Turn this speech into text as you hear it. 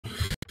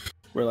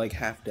we're like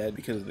half dead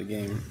because of the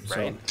game.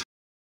 Right. So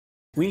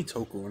we need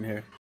Toku in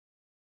here.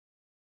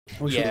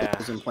 I wish he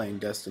wasn't playing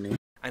Destiny.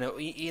 I know,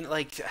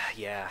 like,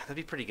 yeah, that'd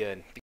be pretty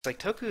good. Because, like,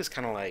 Toku is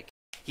kind of like,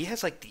 he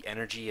has like the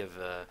energy of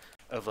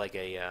like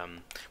a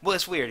well,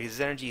 it's weird. His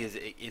energy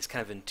is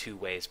kind of in two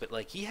ways, but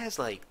like he has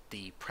like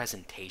the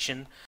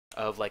presentation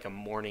of like a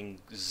morning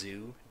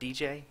zoo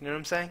DJ. You know what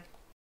I'm saying?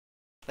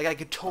 Like I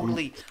could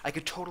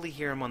totally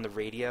hear him on the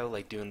radio,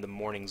 like doing the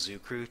morning zoo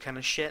crew kind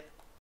of shit.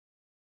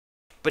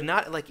 But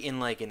not like in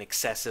like an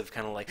excessive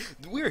kind of like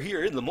we're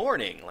here in the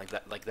morning like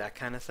that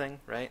kind of thing,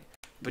 right?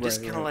 But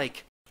just kind of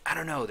like, I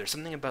don't know. There's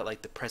something about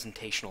like the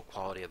presentational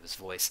quality of his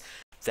voice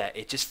that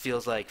it just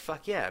feels like,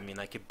 fuck yeah. I mean,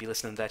 I could be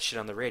listening to that shit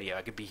on the radio.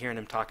 I could be hearing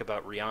him talk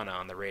about Rihanna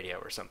on the radio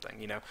or something,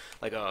 you know?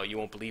 Like, oh, you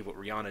won't believe what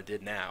Rihanna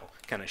did now,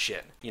 kind of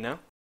shit, you know?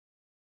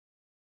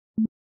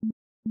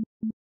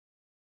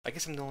 I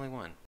guess I'm the only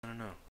one. I don't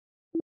know.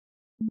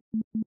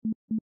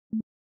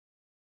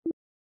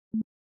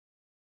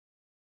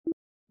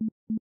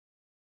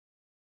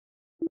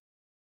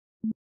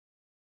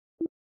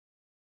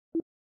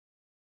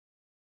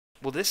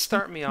 Will this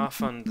start me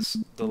off on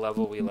the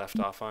level we left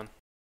off on?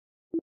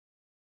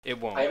 It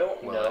won't. I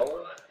don't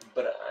know,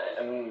 but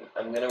I'm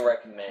gonna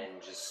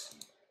recommend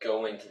just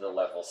go into the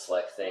level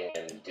select thing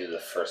and do the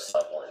first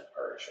level in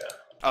Persia.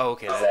 Oh,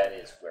 okay. That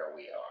is where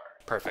we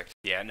are. Perfect.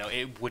 Yeah, no,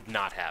 it would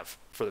not have,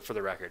 for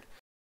the record.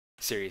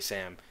 Serious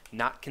Sam,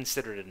 not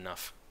considered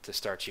enough to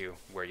start you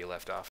where you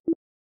left off.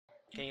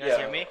 Can you guys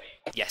hear me?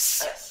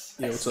 Yes.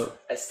 Yeah, what's up?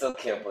 I still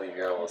can't believe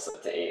you're almost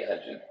up to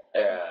 800,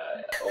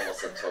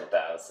 almost up to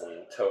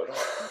 1,000 total.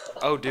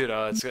 Oh, dude,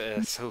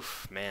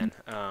 it's man,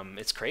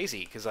 it's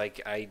crazy because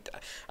like I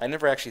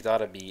never actually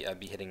thought I'd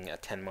be hitting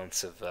 10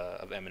 months of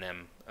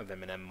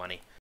Eminem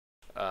money,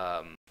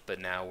 but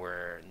now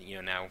we're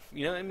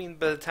I mean,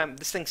 by the time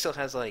this thing still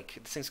has this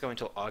thing's going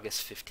until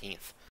August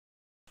 15th,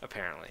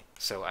 apparently,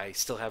 so I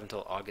still have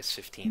until August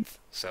 15th,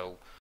 so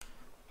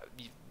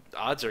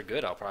odds are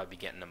good I'll probably be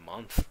getting a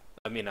month.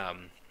 I mean,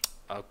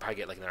 I'll probably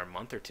get like another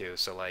month or two,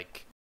 so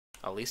like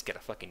I'll at least get a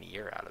fucking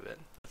year out of it.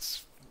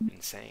 That's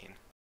insane.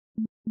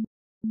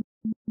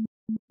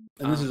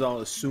 And this is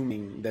all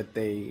assuming that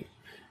they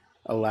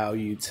allow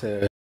you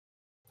to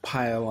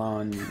pile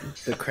on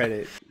the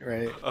credit,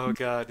 right? Oh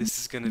god, this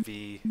is gonna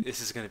be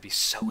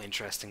so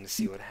interesting to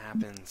see what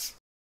happens.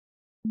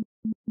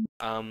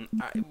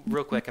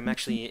 Real quick, I'm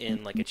actually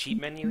in like a cheat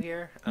menu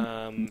here.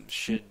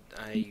 Should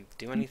I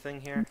do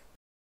anything here?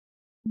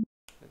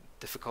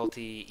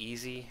 Difficulty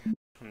easy.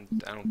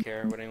 I don't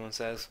care what anyone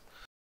says.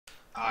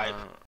 I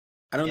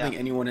don't think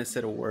anyone has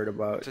said a word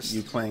about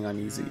you playing on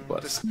easy,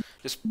 but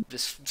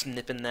just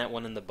nipping that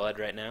one in the bud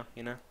right now,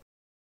 you know.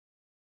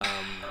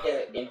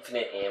 Yeah,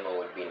 infinite ammo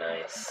would be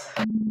nice.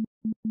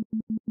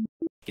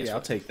 I'll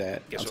take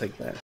that.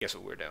 Guess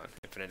what we're doing?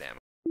 Infinite ammo.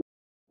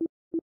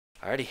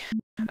 Alrighty.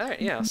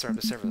 Alright, yeah, I'll start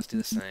the server. Let's do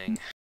this thing.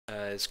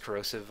 Is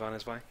Corrosive on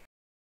his way?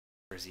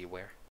 Or is he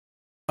aware?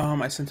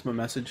 I sent him a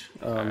message.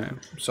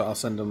 So I'll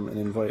send him an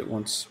invite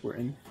once we're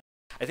in.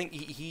 I think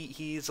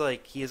he is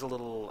a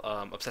little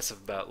obsessive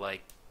about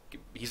like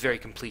he's very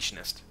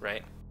completionist,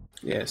 right?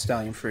 Yeah,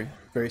 stallion free.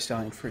 Very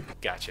stallion free.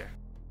 Gotcha.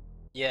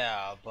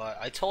 Yeah, but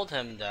I told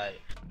him that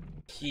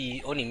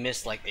he only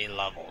missed like a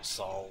level,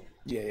 so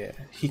yeah,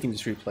 he can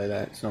just replay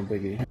that. It's no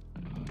biggie.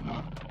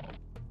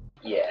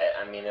 Yeah,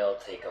 I mean it'll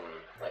take him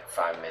like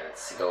 5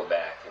 minutes to go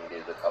back and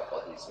do the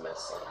couple he's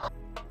missing.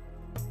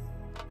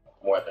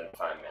 More than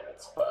 5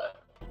 minutes, but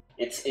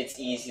it's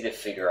easy to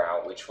figure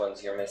out which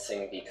ones you're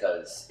missing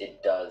because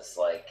it does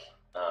like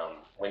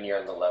when you're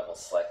in the level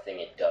select thing,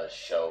 it does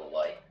show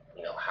like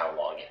how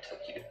long it took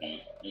you to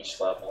beat each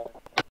level.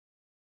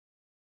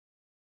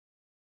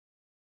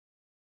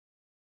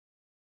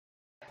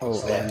 Oh,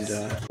 and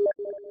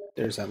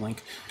there's that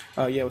link.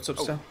 Yeah, what's up,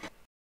 Sal?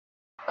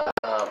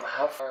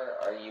 How far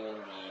are you in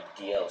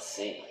the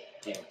DLC?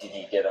 Did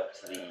you get up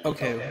to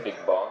the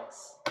big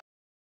boss?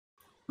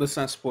 Let's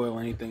not spoil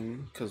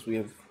anything because we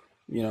have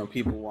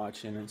people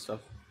watching and stuff.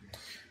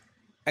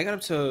 I got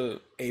up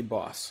to a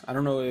boss. I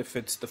don't know if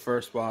it's the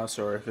first boss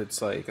or if it's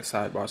like a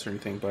side boss or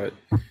anything, but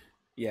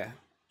yeah,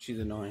 she's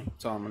annoying.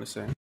 That's all I'm gonna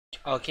say.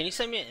 Oh, can you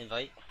send me an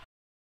invite?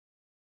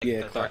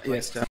 Yeah,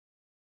 yes.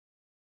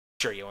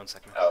 Sure, yeah, 1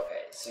 second.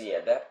 Okay, so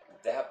yeah,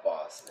 that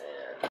boss,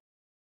 man.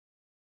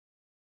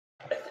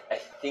 I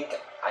think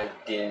I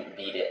didn't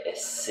beat it a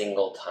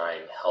single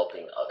time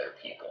helping other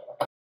people.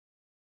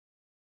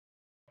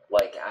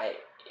 Like,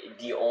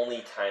 the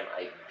only time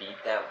I beat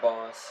that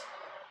boss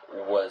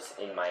was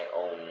in my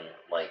own,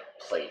 like,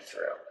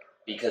 playthrough.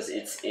 Because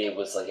it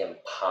was, like,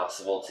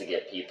 impossible to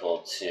get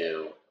people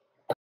to...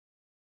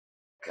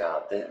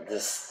 God,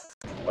 this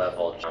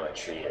level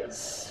geometry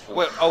is...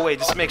 Wait,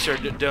 just make sure,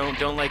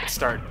 don't like,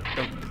 start...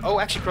 Oh,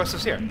 actually,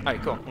 Corrosive's here.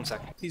 Alright, cool, 1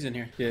 second. He's in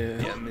here.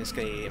 Yeah, I'm just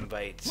gonna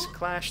invite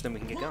Clash, then we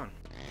can get going.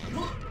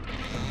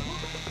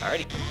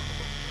 Alrighty.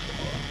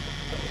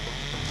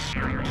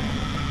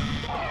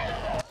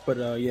 But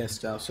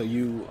yes, Sal, so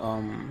you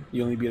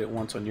only beat it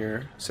once on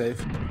your save?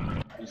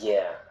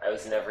 Yeah, I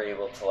was never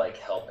able to, like,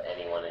 help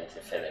anyone into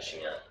finishing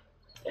it.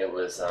 It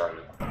was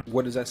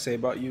What does that say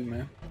about you,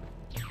 man?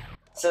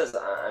 it says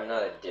I'm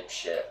not a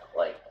dipshit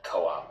like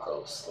co-op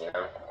host, you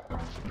know.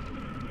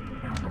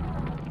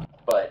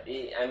 But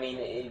I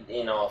mean,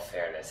 in all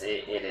fairness,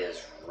 it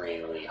is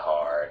really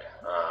hard.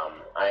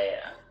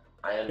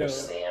 I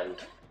understand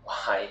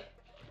why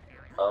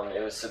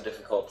it was so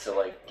difficult to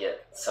like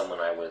get someone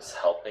I was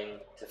helping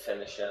to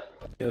finish it.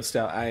 Yo,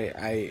 Stel,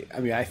 I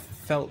mean, I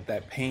felt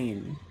that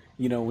pain.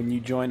 You know, when you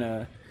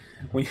join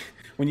when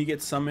when you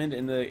get summoned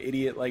and the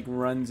idiot like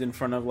runs in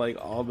front of like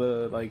all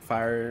the like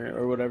fire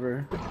or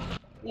whatever.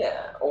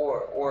 Yeah,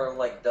 or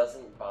like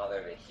doesn't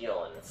bother to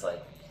heal, and it's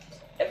like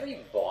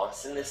every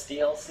boss in this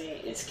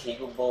DLC is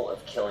capable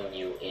of killing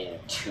you in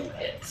 2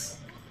 hits.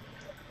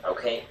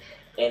 Okay,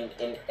 and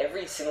in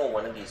every single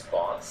one of these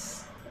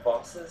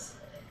bosses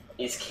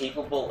is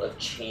capable of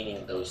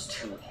chaining those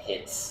 2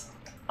 hits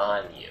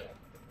on you.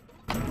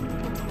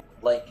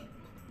 Like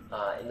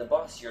in the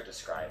boss you're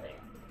describing,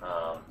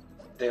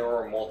 there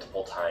were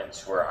multiple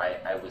times where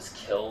I was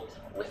killed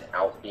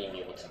without being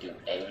able to do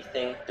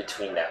anything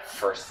between that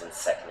first and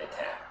second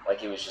attack.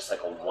 Like it was just like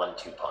a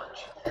 1-2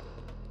 punch.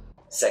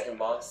 Second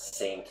boss,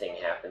 same thing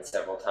happened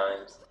several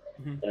times.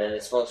 And then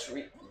it's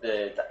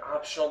the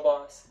optional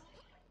boss,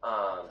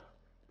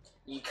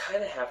 you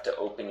kind of have to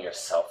open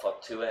yourself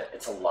up to it.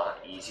 It's a lot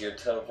easier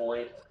to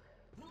avoid,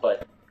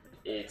 but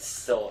it's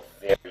still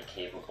very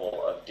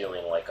capable of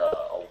doing like a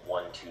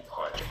 1-2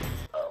 punch,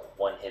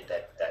 one hit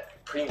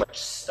that pretty much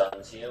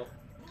stuns you,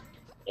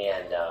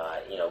 and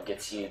you know,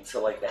 gets you to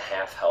like the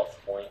half health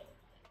point,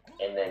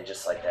 and then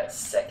just like that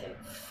second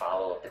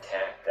follow-up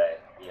attack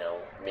that, you know,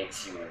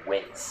 makes you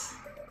wince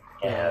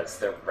as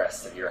the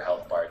rest of your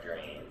health bar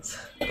drains.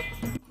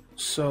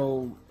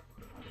 So,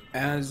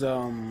 as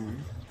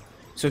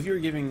so if you were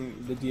giving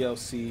the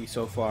DLC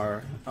so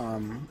far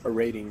a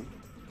rating,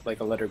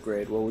 like a letter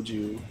grade, what would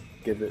you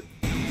give it?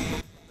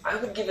 I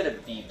would give it a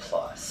B+.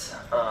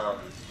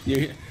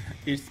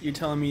 You're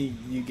telling me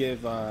you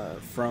give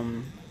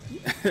from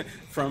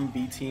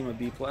B Team a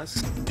B+?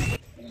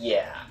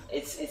 Yeah,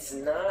 it's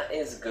not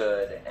as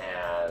good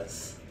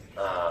as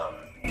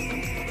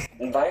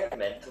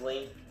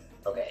environmentally.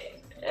 Okay,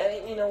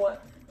 and you know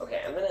what?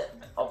 Okay,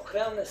 I'll put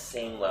it on the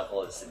same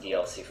level as the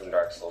DLC from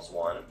Dark Souls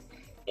 1,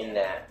 in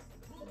that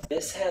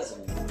this has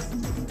more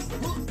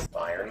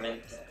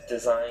environment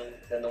design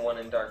than the one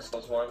in Dark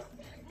Souls 1.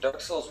 Dark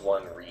Souls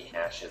 1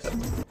 rehashes a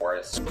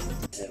forest,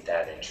 isn't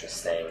that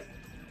interesting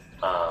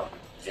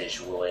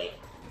visually,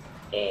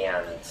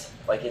 and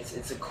like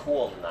it's a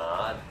cool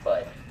nod,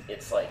 but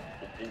it's like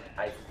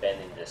I've been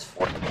in this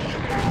for a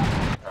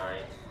long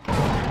time,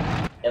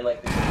 and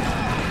like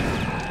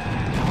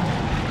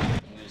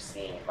use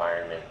the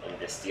environment in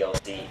this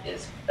DLC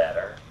is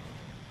better,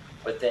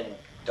 but then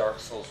Dark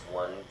Souls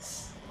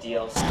 1's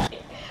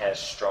DLC has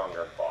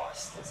stronger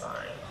boss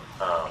design.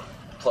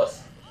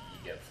 Plus,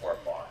 you get 4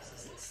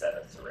 bosses instead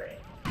of 3.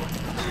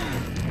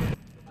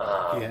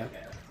 Yeah.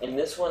 In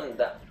this one,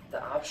 the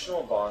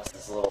optional boss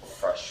is a little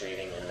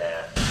frustrating in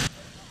that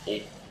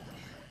it,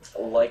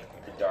 like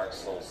the Dark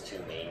Souls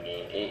 2 main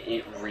game,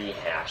 it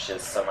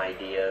rehashes some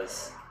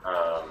ideas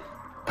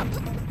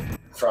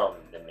from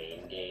the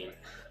main game,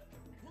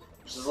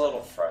 which is a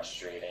little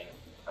frustrating.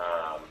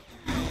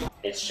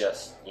 It's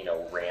just, you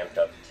know, ramped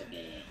up to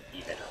be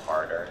even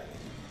harder,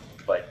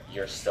 but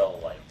you're still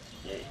like,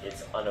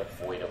 it's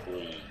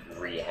unavoidably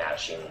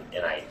rehashing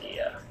an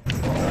idea.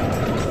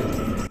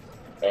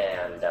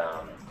 And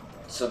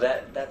so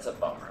that's a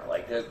bummer.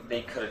 Like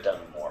they could have done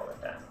more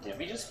with that. Did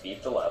we just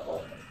beat the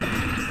level?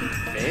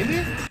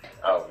 Maybe?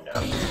 Oh no.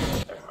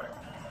 Never mind.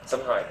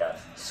 Somehow I got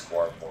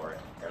scoreboard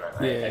and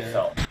I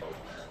felt hope.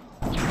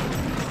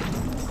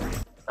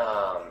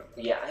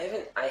 Yeah,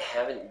 I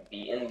haven't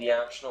beaten the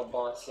optional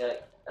boss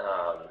yet.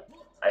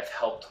 I've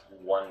helped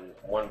one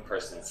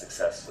person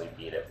successfully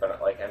beat it,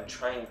 but like I'm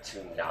trying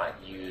to not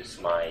use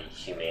my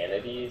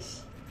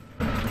humanities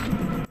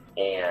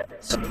and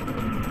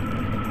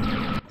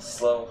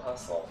slow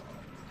hustle,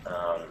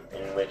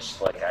 in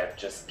which like I've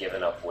just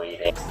given up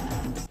waiting,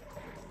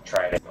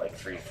 tried it like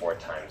 3-4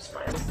 times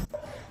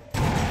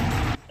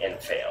and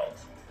failed.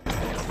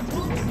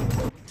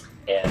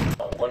 And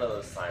one of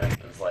those times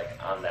was like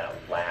on that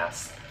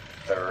last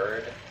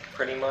third,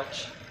 pretty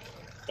much.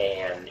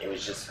 And it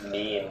was just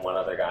me and one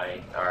other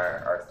guy.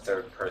 Our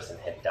third person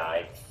had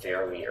died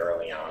fairly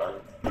early on.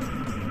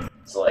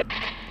 So, like,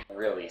 it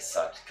really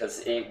sucked,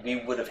 because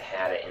we would have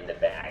had it in the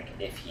bag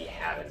if he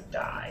hadn't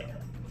died.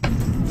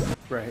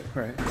 Right.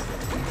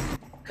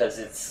 Because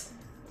it's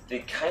the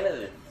kind of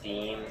the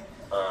theme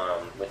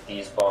with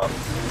these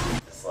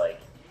bosses is, like,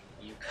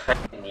 you kind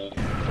of need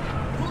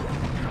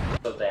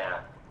so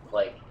that,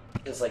 like,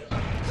 because, like,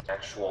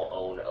 actual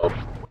own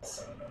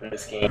openings in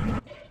this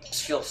game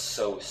just feels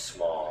so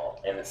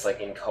small, and it's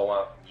like in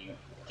co-op,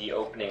 the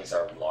openings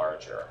are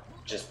larger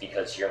just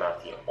because you're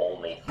not the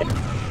only thing.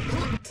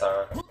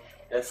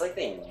 And it's like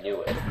they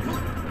knew it.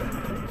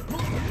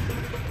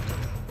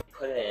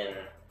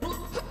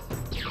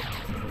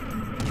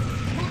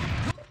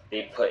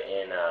 They put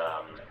in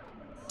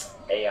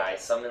AI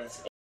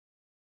summons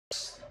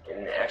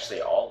and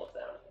actually all of them.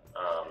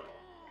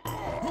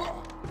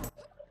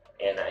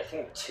 And I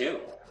think 2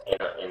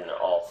 in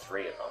all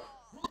 3 of them.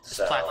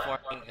 So,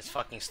 Platforming is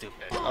fucking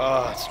stupid.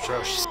 Oh, it's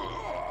atrocious.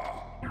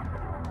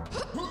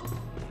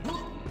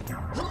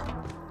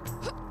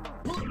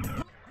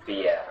 but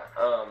yeah,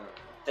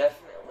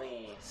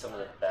 definitely some of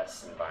the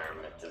best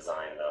environment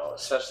design though,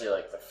 especially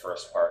like the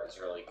first part is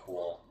really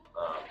cool.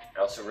 I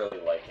also really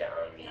like it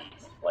on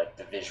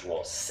the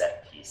visual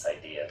set piece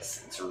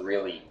ideas. It's a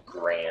really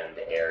grand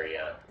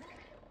area.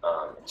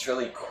 It's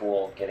really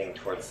cool getting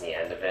towards the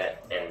end of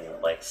it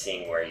and like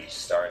seeing where you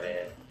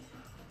started,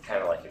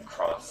 kind of like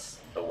across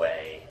the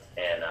way,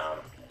 and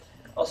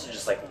also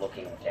just like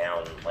looking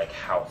down like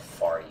how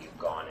far you've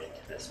gone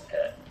into this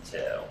pit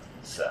too.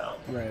 So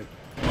Right.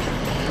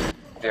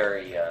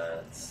 very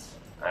I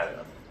don't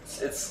know.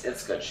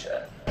 It's good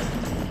shit.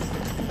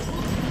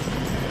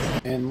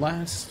 And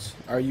last,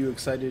 are you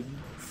excited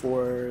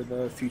for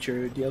the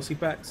future DLC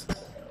packs?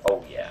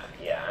 Oh yeah.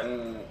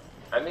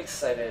 I'm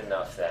excited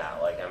enough that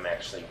like I'm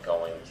actually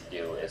going to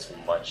do as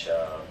much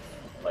of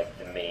like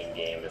the main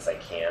game as I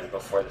can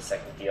before the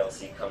second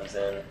DLC comes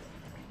in,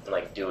 and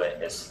like do it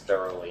as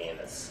thoroughly and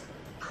as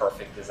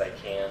perfect as I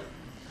can.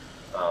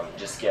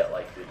 Just get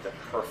like the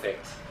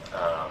perfect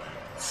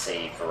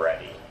save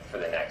ready for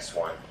the next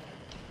one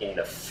in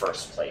the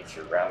first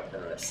playthrough rather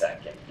than the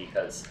second,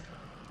 because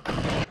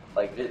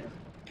like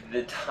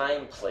the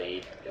time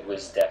played, it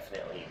was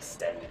definitely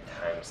extended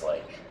times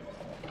like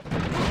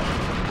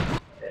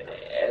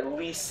at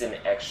least an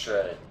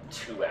extra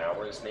 2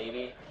 hours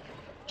maybe,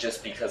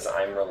 just because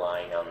I'm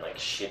relying on like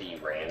shitty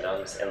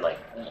randoms, and like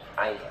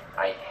I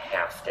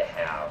have to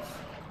have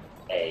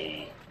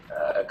a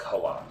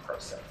co-op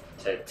person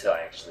to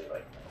actually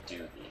like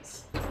do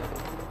these.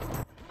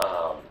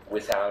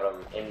 Without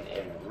them,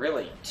 and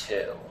really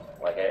 2,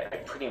 like I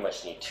pretty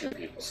much need 2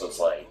 people, so it's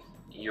like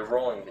you're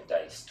rolling the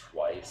dice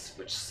twice,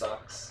 which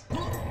sucks.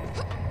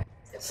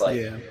 It's like,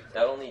 Yeah.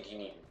 not only do you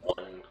need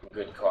 1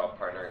 good co-op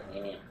partner,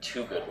 you need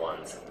 2 good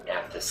ones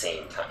at the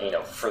same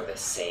time, for the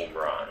same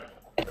run.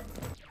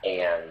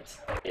 And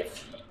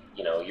if,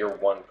 you're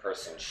 1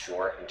 person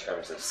short in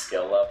terms of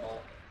skill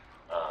level,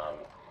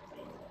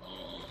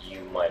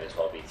 you might as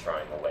well be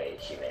throwing away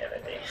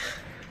humanity.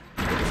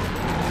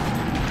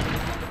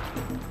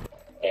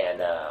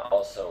 And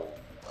also,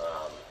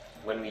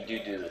 when we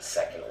do the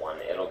second one,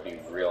 it'll be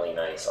really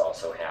nice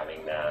also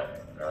having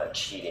that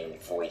cheating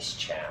voice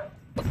chat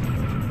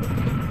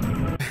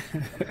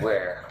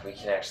where we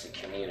can actually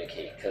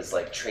communicate, because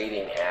like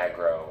trading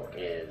aggro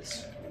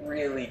is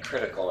really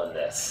critical in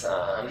this,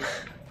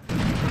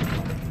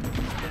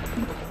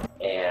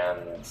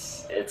 and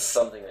it's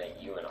something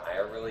that you and I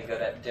are really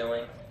good at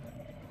doing.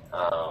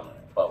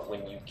 But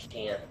when you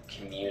can't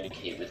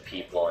communicate with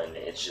people and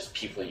it's just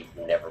people you've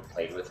never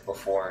played with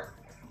before,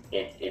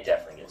 it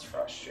definitely gets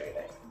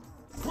frustrating.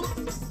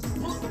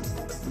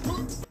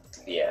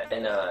 Yeah,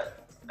 and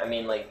I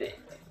mean, like,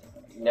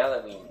 now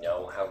that we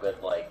know how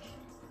good like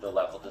the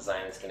level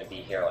design is going to be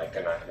here, like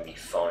they're not going to be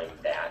phoning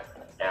that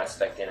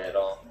aspect in at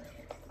all.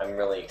 I'm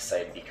really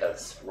excited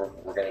because we're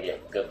going to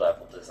get good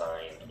level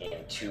design in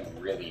 2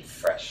 really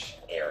fresh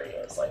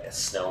areas, like a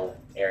snow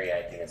area.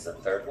 I think it's the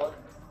 3rd one.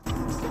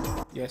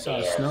 Yeah, I saw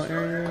a snow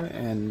area,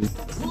 and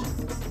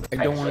I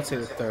don't want to say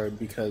the 3rd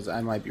because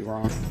I might be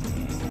wrong.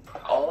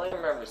 All I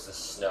remember is the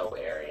snow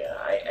area.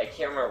 I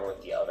can't remember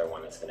what the other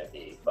one is going to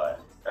be,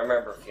 but I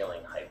remember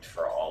feeling hyped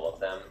for all of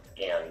them,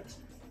 and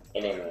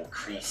in an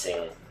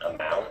increasing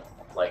amount.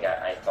 Like,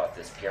 I thought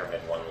this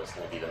pyramid one was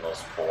going to be the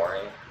most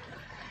boring,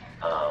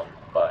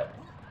 but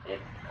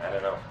I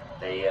don't know.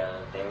 They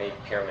made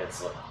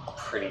pyramids look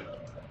pretty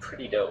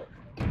dope.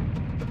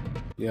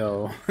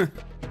 Yo,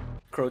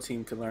 Crow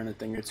Team could learn a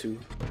thing or two.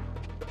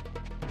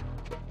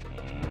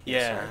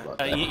 Yeah, Sorry about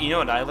that. you know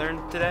what I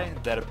learned today?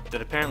 That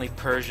apparently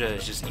Persia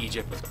is just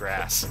Egypt with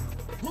grass.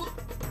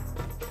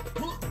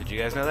 Did you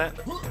guys know that?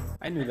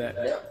 I knew that.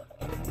 Yeah,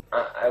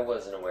 I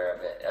wasn't aware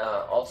of it.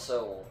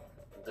 Also,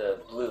 the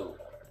blue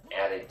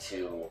added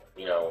to,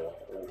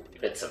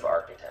 bits of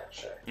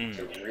architecture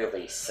to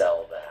really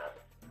sell that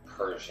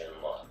Persian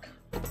look.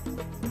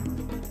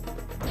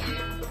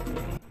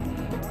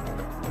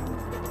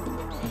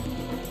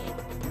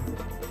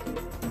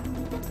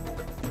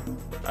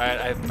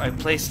 Alright, I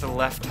placed the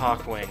left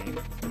hawk wing,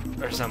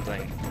 or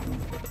something.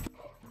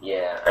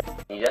 Yeah,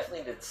 he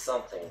definitely did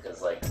something,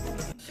 because like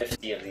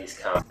 50 of these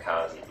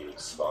kamikaze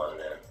dudes spawned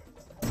in.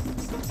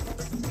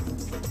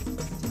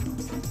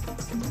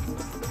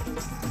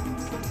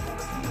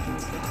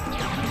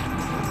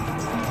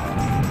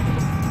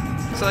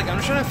 So like, I'm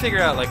just trying to figure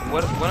out like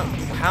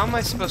how am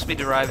I supposed to be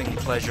deriving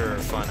pleasure or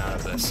fun out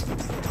of this?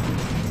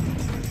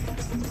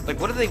 Like,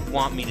 what do they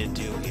want me to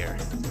do here?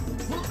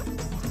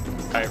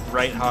 Alright,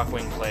 right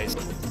Hawkwing place.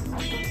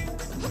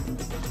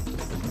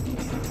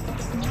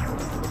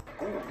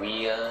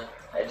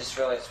 I just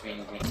realized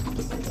we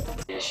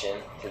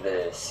addition to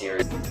the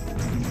series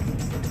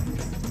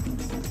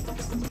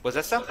Was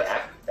that stuff?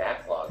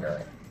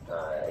 backlogger,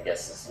 I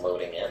guess is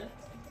loading in.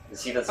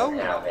 Because he doesn't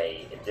have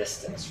a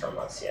distance from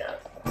us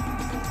yet.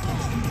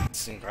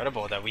 it's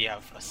incredible that we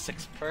have a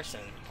sixth person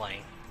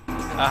playing.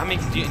 How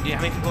many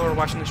how many people are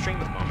watching the stream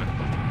at the moment?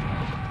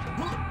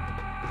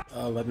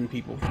 11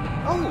 people.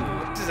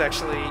 Oh, this is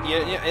actually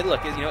Hey, look,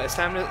 it's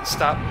time to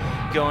stop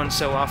going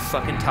so off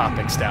fucking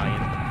topic,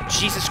 Stallion.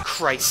 Jesus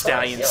Christ,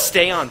 Stallion,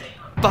 stay on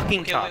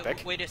fucking Okay,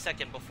 topic. wait a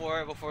second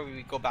before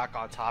we go back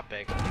on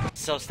topic.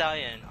 So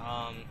Stallion,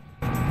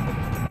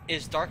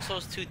 is Dark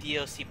Souls 2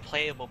 DLC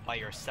playable by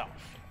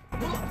yourself?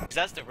 'Cause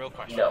that's the real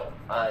question. No,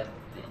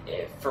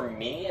 for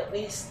me at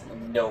least,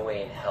 no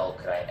way in hell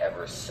could I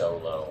ever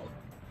solo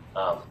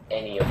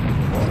any of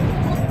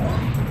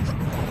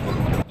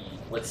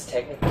what's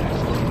technically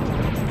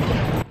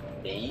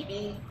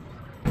maybe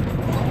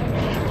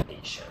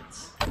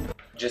patience,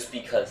 just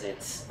because it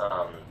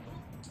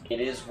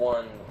is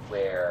one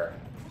where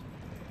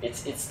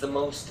it's the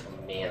most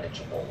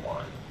manageable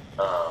one.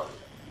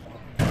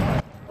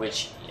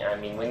 Which, I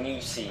mean, when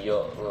you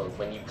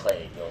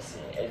play, you'll see.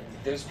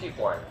 There's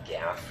people on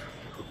GAF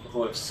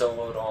who have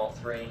soloed all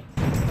three.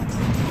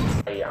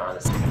 I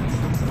honestly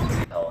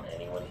don't tell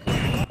anyone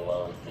could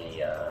solo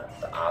the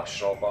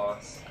optional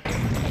boss.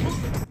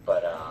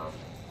 But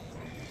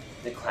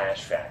the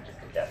Clash factor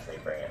could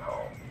definitely bring it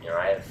home.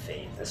 I have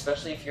faith,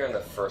 especially if you're in the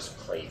first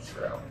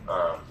playthrough.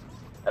 I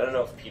don't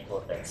know if people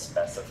have been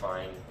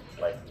specifying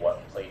like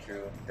what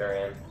playthrough they're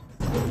in.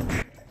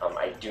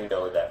 I do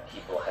know that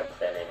people have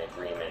been in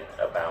agreement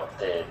about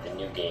the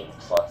New Game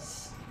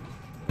Plus.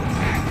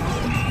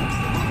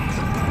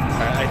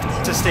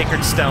 It's a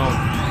sacred stone.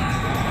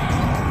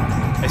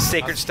 A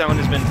sacred stone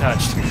has been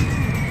touched.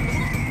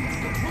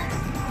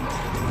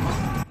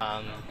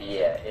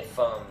 Yeah, if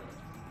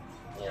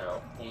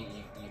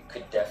you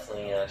could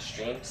definitely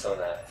stream some of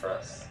that for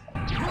us.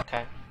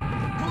 Okay.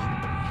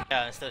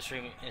 Yeah, instead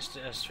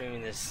of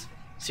streaming this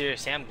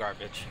Serious Sam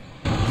garbage.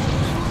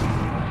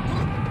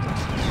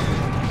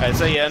 Alright,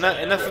 so yeah,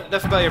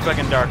 enough about your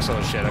fucking Dark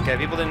Souls shit, okay?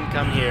 People didn't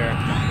come here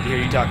to hear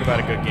you talk about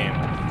a good game.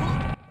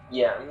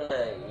 Yeah,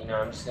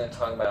 I'm just gonna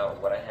talk about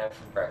what I had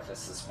for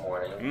breakfast this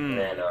morning, and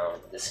then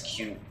this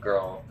cute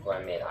girl who I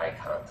made eye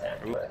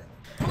contact with.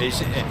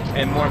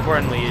 And more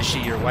importantly, is she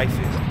your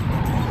waifu?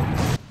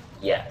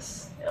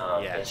 Yes.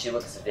 And she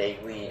looks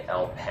vaguely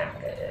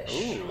alpaca-ish.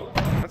 Ooh,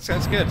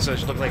 that's good. So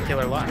she looks like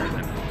Taylor Lautner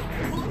then.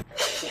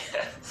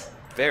 Yes.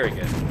 Very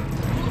good.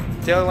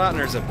 Taylor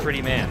Lautner's a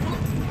pretty man.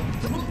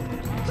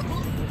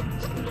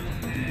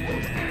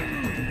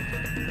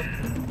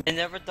 I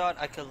never thought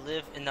I could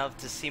live enough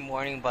to see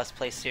Morning Bus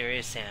play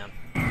Serious Sam.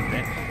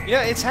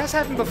 It has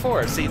happened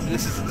before. See,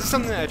 this is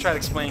something that I tried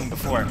explaining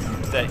before.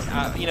 That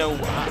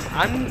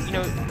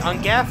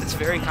on GAF, it's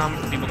very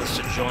common for people just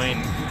to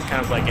join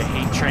kind of like a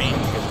hate train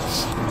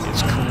because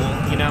it's cool,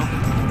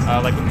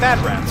 like with Bad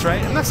Rats,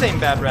 right? I'm not saying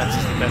Bad Rats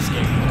is the best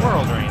game in the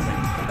world or anything.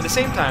 At the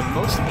same time,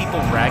 most people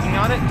ragging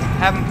on it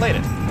haven't played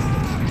it.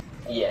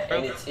 Yeah,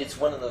 and it's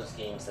one of those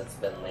games that's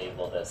been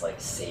labeled as like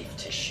safe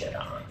to shit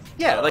on.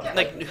 Yeah,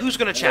 like who's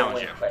gonna challenge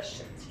no you? one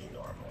questions you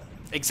normally.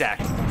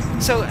 Exactly.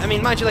 So, I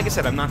mean, mind you, like I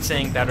said, I'm not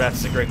saying Bad Rats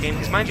is a great game,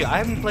 because mind you, I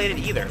haven't played it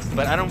either,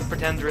 but I don't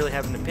pretend to really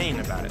have an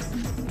opinion about it.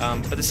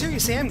 But the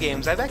Serious Sam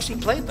games, I've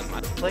actually played them.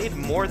 I've played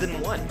more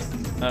than one.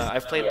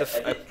 I've played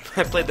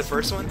I played the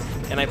first one,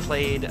 and I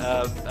played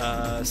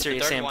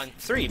Serious Sam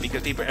 3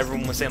 because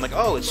everyone was saying like,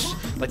 oh, it's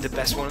like the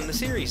best one in the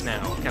series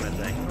now, kind of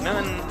thing.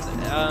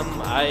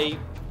 I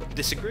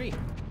disagree.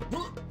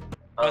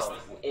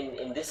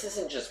 And this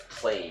isn't just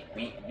played.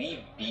 We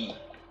beat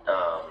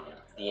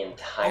the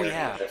entirety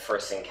of the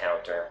first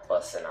encounter,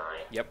 Bus and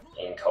I,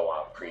 in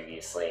co-op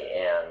previously,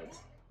 and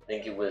I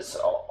think it was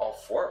all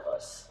four of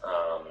us.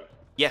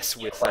 Yes,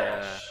 with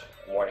Clash,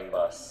 Morning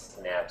Bus,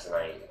 Nabs, and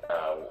I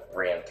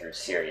ran through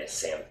Serious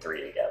Sam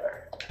 3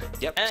 together.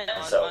 Yep. And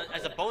as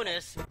a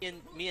bonus,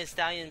 me and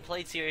Stallion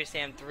played Serious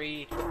Sam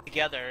 3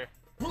 together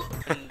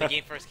when the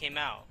game first came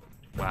out.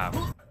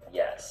 Wow.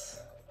 Yes.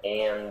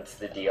 And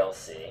the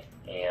DLC,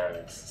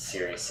 and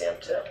Serious Sam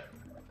 2.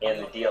 And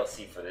the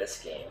DLC for this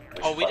game,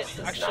 which we Bus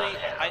didn't does not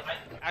have.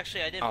 I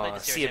didn't play the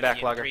Serious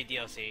Sam 3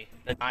 DLC.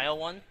 The Nile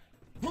one?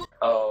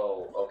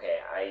 Oh, okay.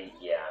 I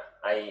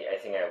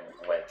think I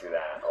went through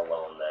that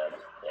alone then.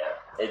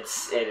 Yeah.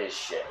 It is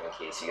shit, in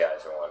case you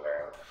guys are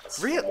wondering. It's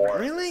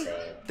Really?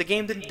 The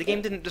game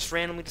didn't just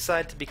randomly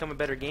decide to become a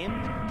better game?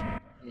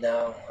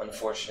 No,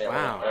 unfortunately.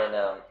 Wow.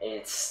 And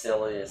it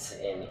still is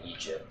in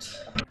Egypt.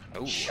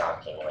 Ooh.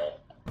 Shockingly.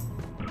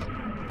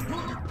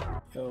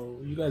 Yo,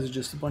 you guys are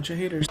just a bunch of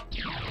haters.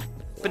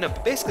 But no,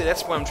 basically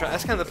that's what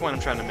that's kind of the point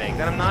I'm trying to make.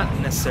 That I'm not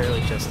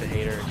necessarily just a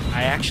hater.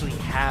 I actually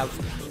have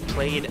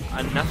played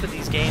enough of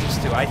these games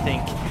to, I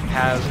think,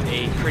 have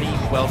a pretty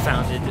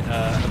well-founded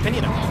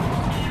opinion of them.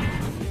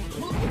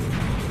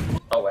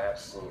 Oh,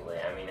 absolutely.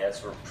 I mean,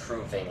 as we're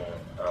proving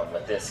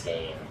with this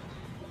game,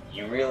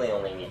 you really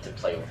only need to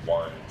play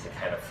one to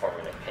kind of form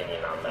an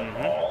opinion on them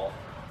all.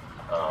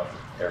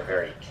 They're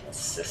very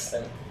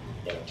consistent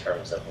in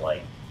terms of,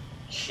 like,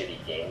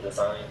 shitty game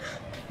design.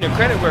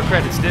 Credit where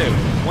credit's due.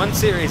 One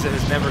series that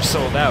has never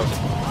sold out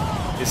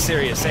is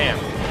Serious Sam.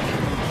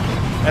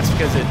 That's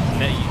because it,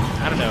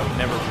 I don't know,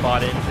 never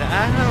bought into.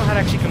 I don't know how to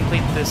actually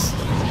complete this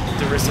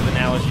derisive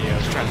analogy I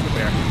was trying to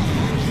prepare.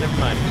 Never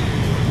mind.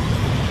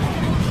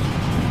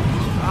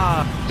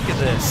 Ah, look at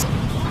this.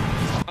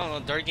 I don't know,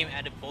 Dirt game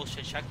added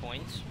bullshit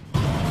checkpoints.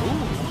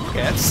 Ooh,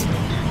 okay,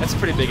 that's a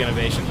pretty big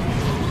innovation.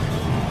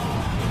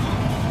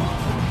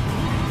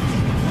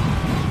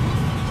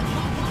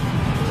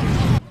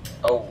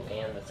 Oh,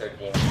 and the third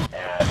game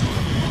adds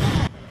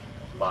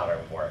Modern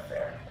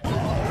Warfare.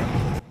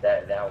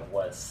 That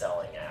was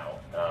selling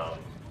out.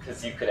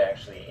 Because you could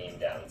actually aim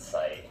down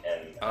sight,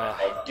 and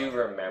I do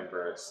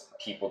remember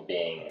people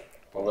being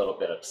a little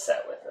bit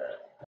upset with it.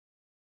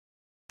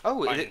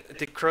 Oh,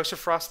 did Corrosive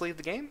Frost leave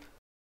the game?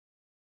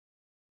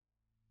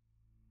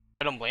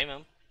 I don't blame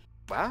him.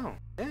 Wow.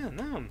 Yeah,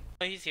 no.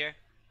 Oh, he's here.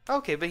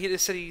 Okay, but he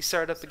just said he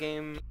started up the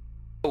game.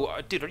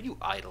 Oh, dude, are you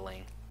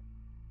idling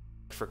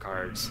for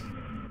cards?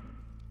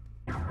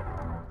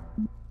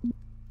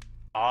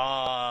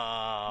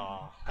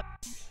 Oh,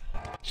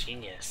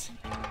 genius.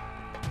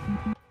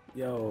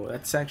 Yo,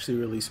 that's actually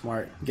really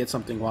smart. Get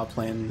something while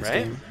playing this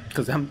Right? game.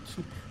 Because I'm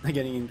not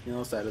getting anything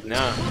else out of this.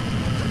 No.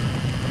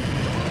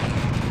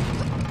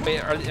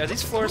 Wait, are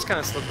these floors kind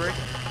of slippery?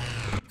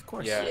 Of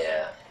course.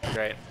 Yeah.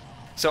 Right.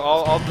 So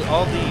all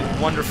the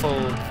wonderful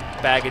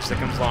baggage that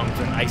comes along with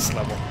an ice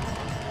level.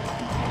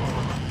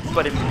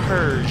 But in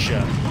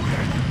Persia.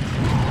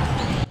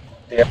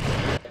 They're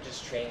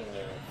just training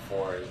you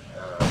for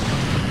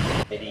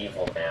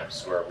medieval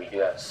maps where we do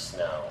have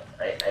snow.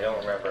 I don't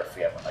remember if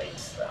we have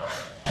ice though.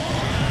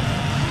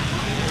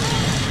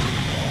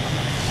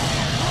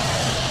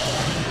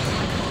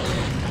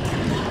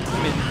 I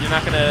mean, you're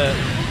not gonna.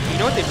 You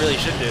know what they really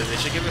should do? They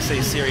should give us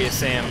a Serious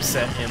Sam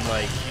set in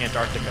like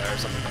Antarctica or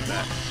something like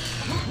that.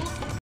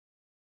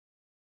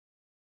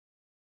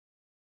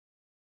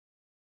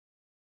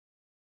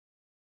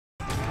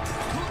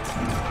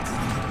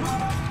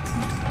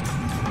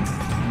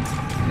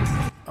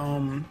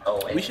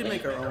 We should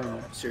make our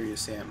own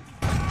Serious Sam.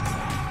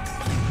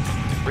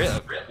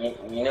 Really?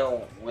 You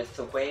know, with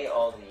the way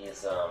all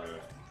these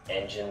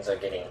engines are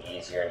getting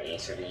easier and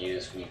easier to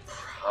use, we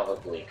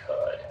probably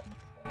could.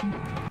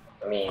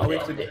 I mean,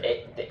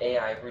 the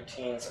AI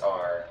routines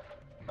are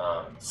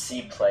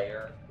see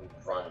player,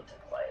 run to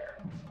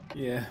player.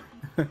 Yeah.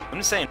 I'm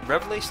just saying,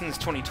 Revelations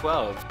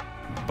 2012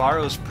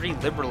 borrows pretty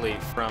liberally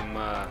from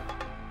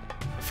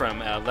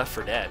Left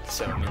 4 Dead.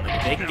 So I mean,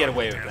 like, they can get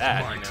away with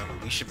that. You know,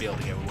 we should be able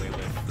to get away with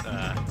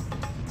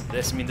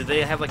this. I mean, did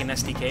they have like an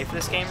SDK for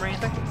this game or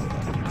anything?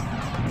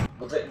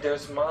 Well,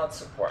 there's mod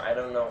support. I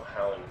don't know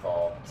how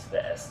involved the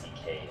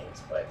SDK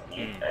is, but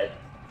I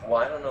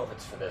don't know if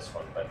it's for this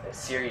one, but the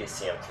Serious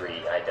Sam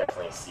 3, I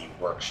definitely see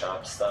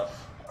workshop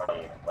stuff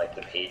on like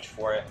the page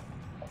for it.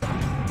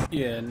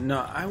 Yeah,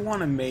 no, I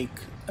want to make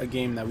a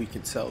game that we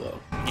can sell though.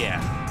 Yeah.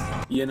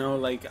 You know,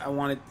 like I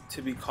want it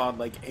to be called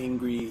like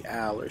Angry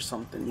Al or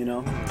something, you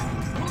know?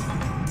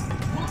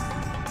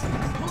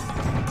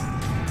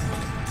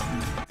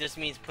 This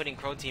means putting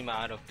Crow Team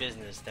out of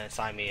business, then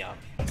sign me up.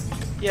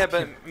 Yeah,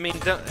 but I mean,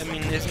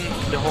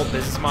 isn't the whole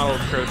business model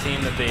of Crow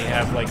Team that they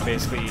have like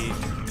basically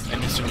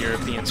an Eastern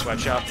European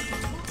sweatshop,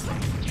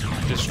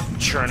 just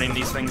churning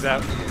these things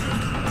out?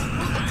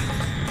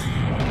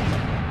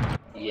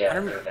 Yeah,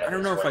 I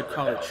don't know if I'd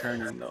call it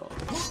churning though.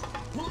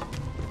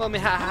 Well, I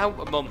mean,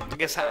 I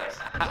guess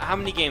how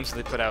many games do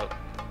they put out?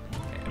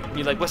 I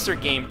mean, like, what's their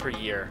game per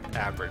year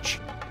average?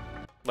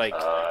 Like,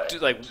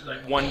 like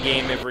one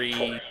game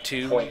every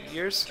 2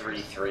 years?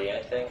 3,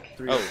 I think.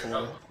 3 or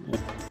 4.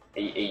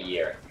 A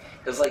year.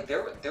 Because like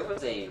there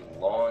was a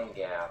long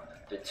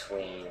gap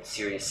between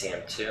Serious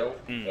Sam 2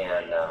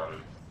 and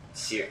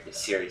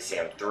Serious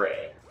Sam 3.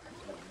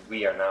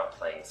 We are not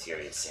playing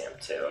Serious Sam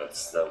 2.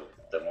 It's the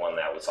one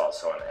that was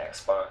also on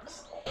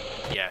Xbox.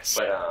 Yes.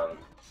 But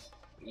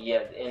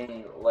yeah,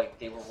 and like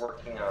they were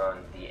working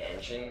on the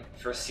engine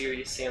for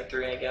Serious Sam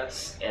 3, I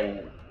guess,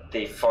 and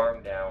they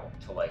farmed out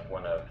to like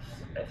one of,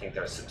 I think,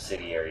 their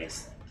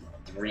subsidiaries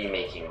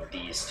remaking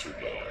these 2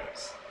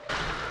 games.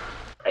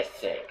 I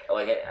think.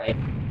 Like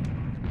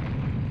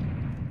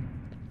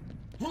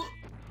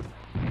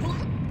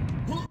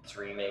it's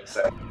remakes.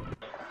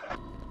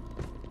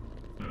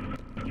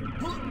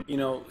 You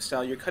know,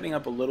 Sal, you're cutting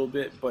up a little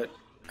bit, but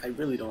I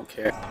really don't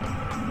care.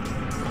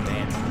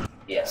 Man.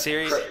 Yeah.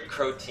 Serious?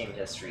 Crow Team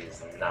history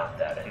is not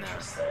that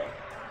interesting.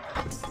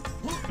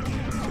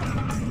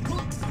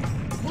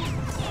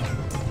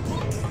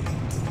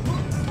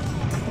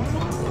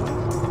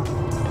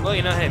 Well,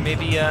 you know, hey,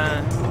 maybe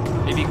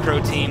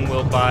Crow Team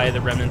will buy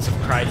the remnants of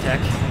Crytek,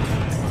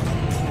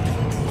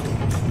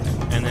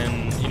 and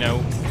then, you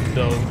know,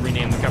 they'll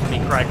rename the company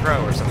Cry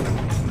Crow or something.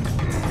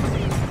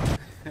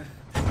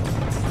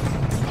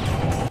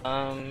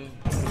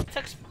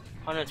 It's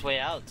on its way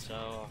out,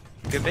 so...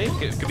 Could be.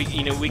 Could be.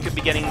 You know, we could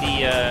be getting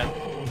the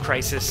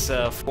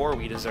Crysis 4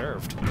 we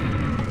deserved.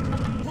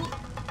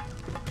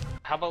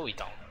 How about we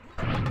don't?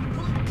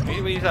 What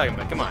are you talking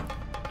about? Come on.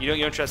 You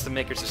don't trust the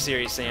makers of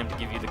Serious Sam to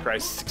give you the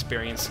Crysis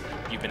experience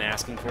you've been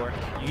asking for?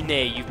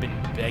 You've been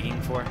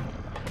begging for?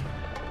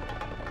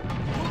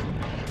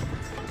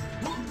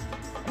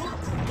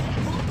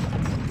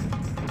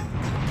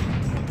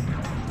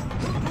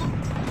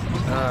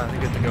 I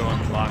think I have to go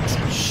unlock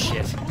some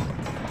shit.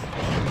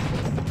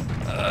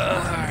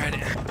 Alright.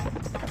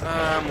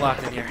 I'm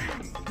locked in here.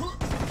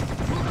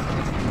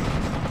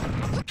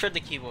 I'm sure the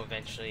key will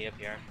eventually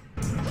appear.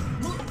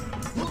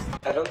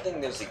 I don't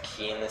think there's a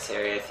key in this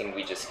area. I think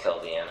we just kill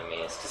the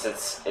enemies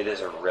because it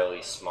is a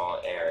really small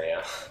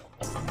area.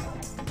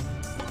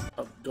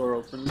 Oh, door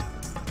open.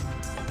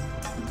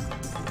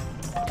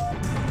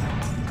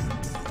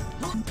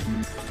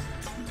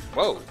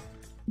 Whoa.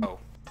 Oh.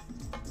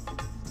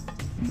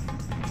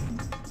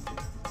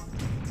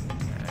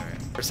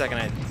 Alright. For a second,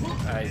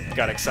 I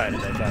got excited.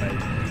 I thought I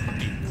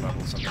beat the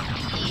level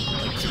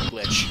somehow. Like, it's a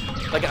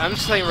glitch. Like, I'm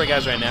just telling you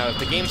guys right now, if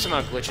the game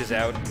somehow glitches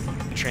out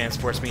and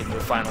transports me into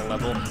the final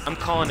level, I'm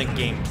calling it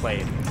game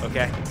played,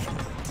 okay?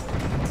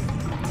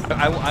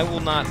 I will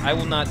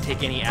not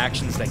take any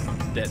actions that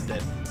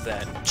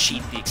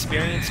cheat the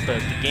experience, but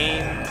if the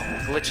game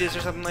glitches or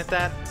something like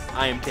that,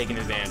 I am taking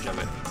advantage of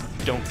it.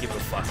 Don't give a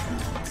fuck.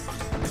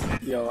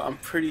 Yo, I'm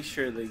pretty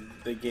sure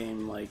the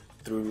game like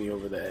threw me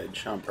over the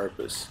edge on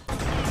purpose.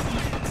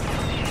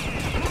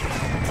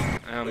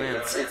 Oh man.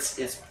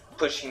 It's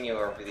pushing you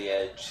over the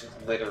edge,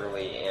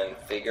 literally and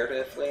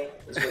figuratively,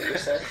 is what you're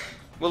saying?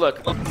 Well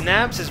look,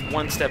 Nabs is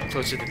one step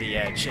closer to the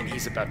edge, and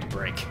he's about to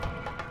break.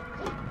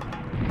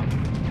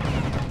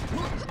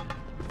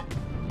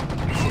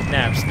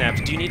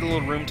 Nabs, do you need a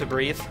little room to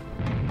breathe?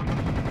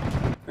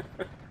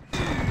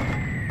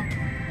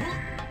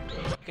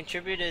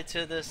 Contributed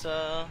to this,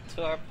 to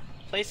our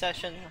play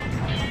session.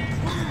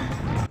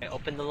 I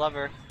opened the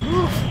lever.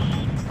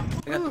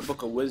 I got the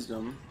Book of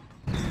Wisdom.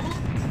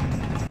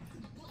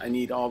 I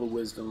need all the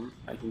wisdom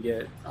I can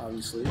get,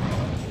 obviously.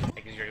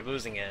 Because you're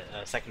losing it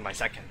second by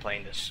second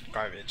playing this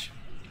garbage.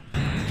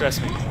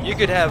 Trust me, you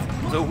could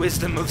have the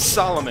wisdom of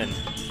Solomon,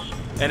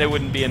 and it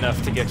wouldn't be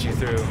enough to get you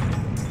through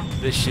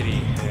this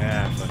shitty...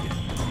 Yeah, fuck it.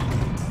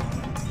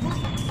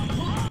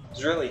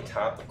 It's really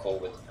topical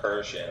with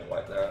Persia and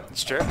whatnot.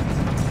 It's true.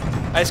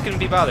 I just couldn't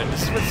be bothered.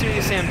 This is what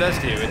Serious Sam does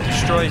to you. It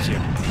destroys you.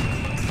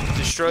 It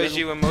destroys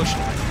you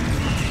emotionally.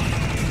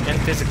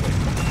 And physically.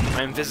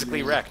 I am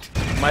physically wrecked.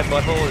 My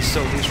butthole is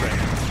so loose right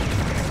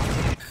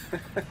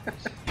now.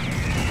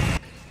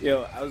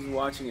 Yo, I was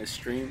watching a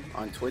stream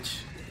on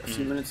Twitch a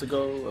few minutes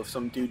ago of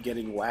some dude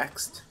getting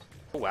waxed.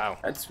 Oh, wow.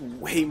 That's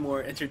way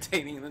more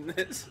entertaining than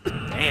this.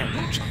 Damn.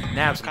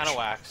 Nabs, Kind of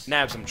wax.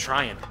 Nabs, I'm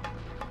trying.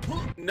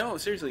 No,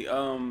 seriously.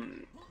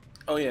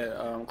 Oh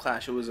yeah,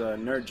 Clash. It was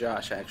Nerd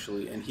Josh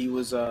actually, and he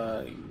was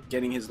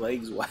getting his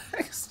legs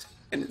waxed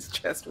and his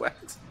chest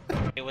waxed.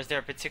 Was there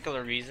a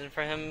particular reason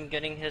for him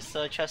getting his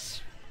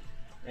chest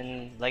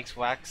and legs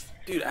waxed?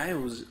 Dude, I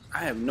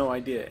have no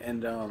idea,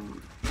 and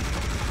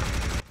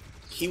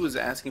he was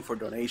asking for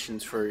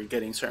donations for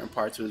getting certain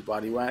parts of his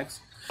body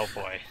waxed. Oh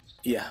boy.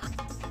 Yeah.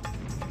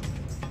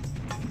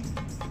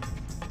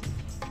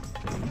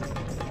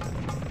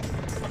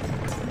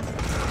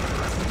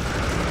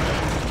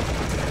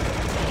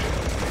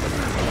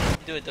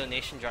 Do a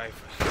donation drive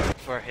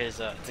for his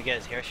to get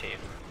his hair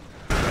shaved.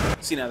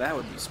 See, now that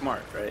would be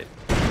smart, right?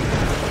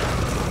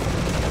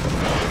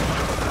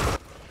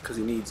 Because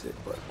he needs it,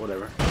 but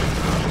whatever.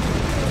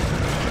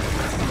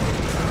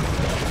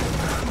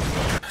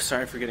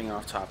 Sorry for getting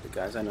off topic,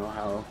 guys. I know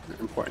how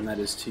important that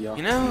is to y'all.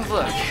 You know,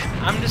 look,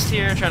 I'm just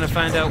here trying to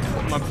find out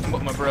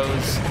what my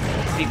bros,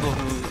 people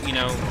who, you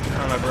know,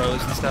 are my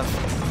bros and stuff,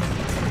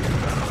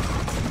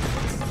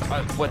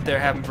 what they're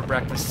having for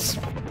breakfasts.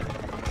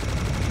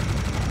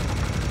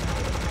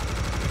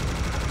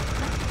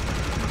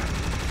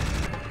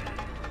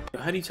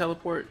 How do you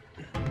teleport?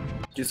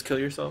 Just kill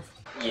yourself?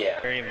 Yeah.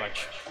 Very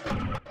much.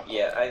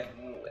 Yeah,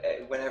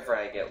 whenever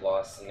I get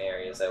lost in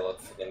areas, I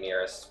look for the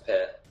nearest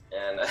pit,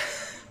 and...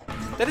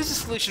 That is a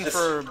solution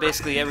for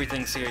basically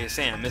everything Serious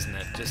Sam, isn't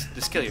it?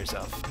 Just kill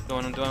yourself.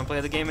 Don't want to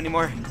play the game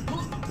anymore?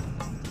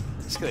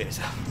 Just kill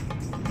yourself.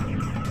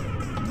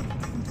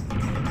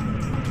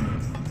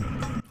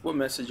 What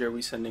message are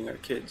we sending our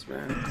kids,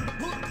 man?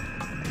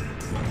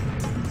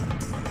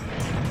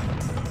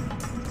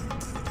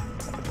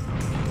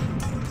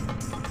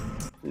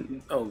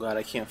 Oh god,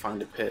 I can't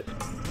find a pit.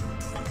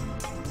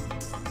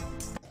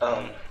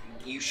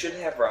 You should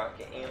have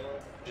rocket ammo.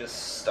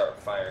 Just start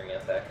firing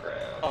at that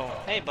ground. Oh,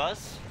 hey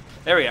Buzz.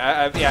 There we go.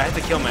 I had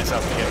to kill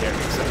myself to get here.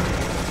 So.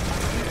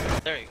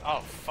 There you go.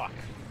 Oh fuck.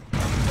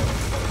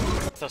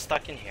 So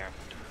stuck in here.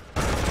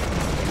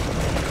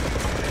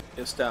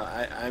 Yo, Stal,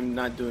 I'm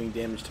not doing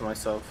damage to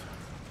myself.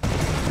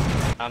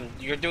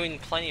 You're doing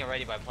plenty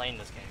already by playing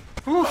this game.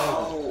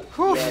 Oh,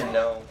 yeah,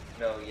 no,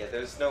 yeah,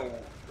 there's no,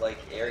 like,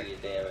 area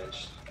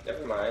damage.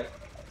 Never mind.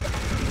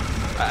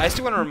 I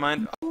still want to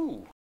remind...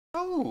 Oh!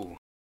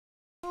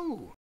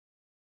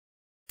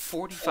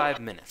 45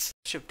 minutes.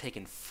 Should have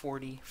taken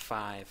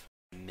 45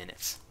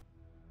 minutes.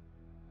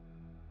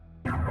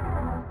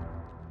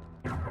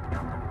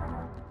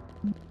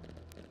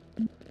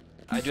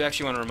 I do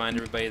actually want to remind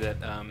everybody that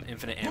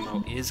infinite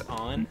ammo is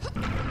on.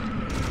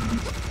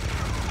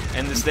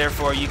 And this,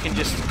 therefore, you can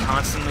just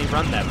constantly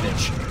run that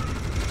bitch.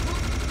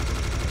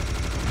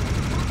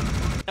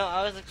 No,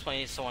 I was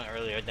explaining to someone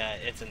earlier that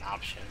it's an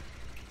option.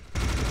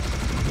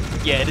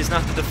 Yeah, it is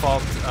not the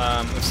default.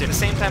 At the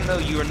same time, though,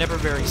 you are never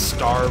very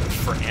starved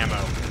for ammo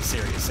in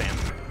Serious Sam,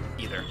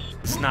 either.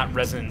 It's not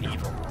Resident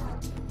Evil.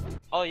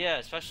 Oh yeah,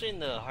 especially in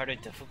the harder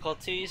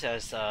difficulties,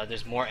 as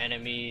there's more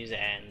enemies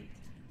and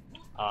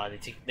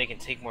they can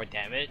take more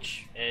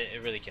damage.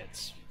 It really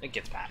gets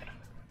bad.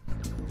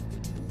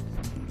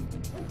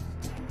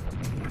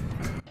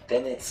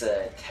 Then it's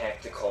a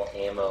tactical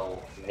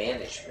ammo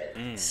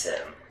management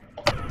sim.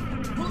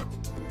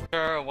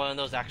 Sure, one of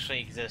those actually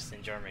exists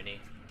in Germany.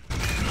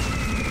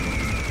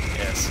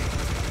 Yes.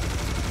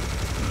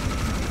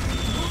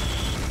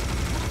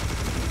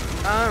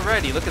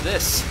 Alrighty, look at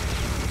this.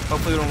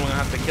 Hopefully we don't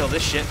have to kill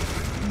this shit.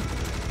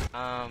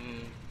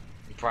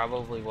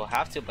 Probably will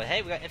have to, but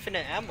hey, we got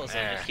infinite ammo, so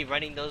just keep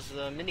running those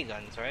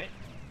miniguns, right?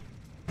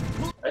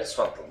 I just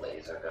want the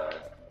laser gun.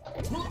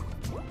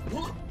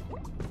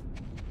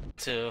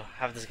 To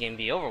have this game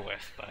be over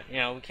with, but you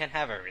know, we can't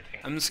have everything.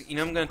 I'm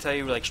gonna tell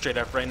you like straight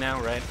up right now,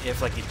 right?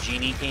 If like a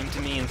genie came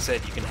to me and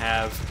said you can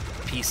have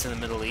peace in the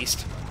Middle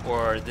East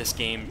or this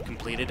game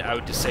completed, I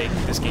would just say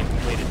this game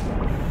completed.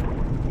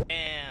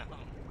 Damn.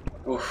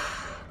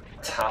 Oof.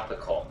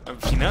 Topical.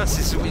 You know, this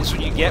is what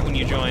you get when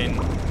you join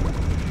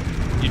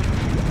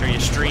your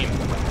stream.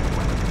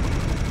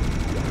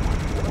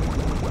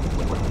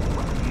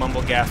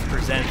 MumbleGaff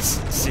presents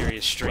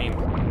Serious Stream.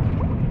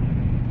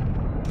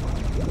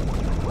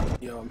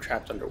 Yo, I'm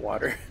trapped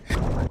underwater.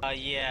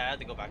 Yeah, I had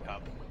to go back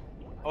up.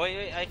 Oh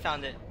wait, I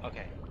found it.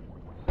 Okay.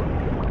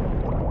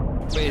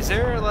 Wait, is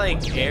there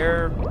like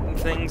air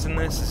things in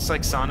this? Is this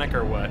like Sonic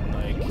or what?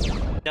 Like.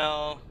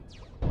 No.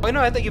 Oh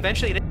no, I think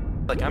eventually it.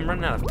 Like I'm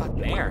running out of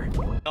fucking air.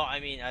 No, I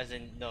mean, as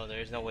in, no,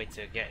 there's no way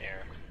to get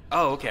air.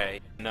 Oh, okay.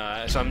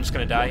 No, so I'm just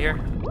gonna die here.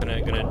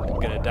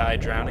 Gonna die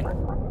drowning.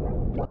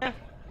 Yeah.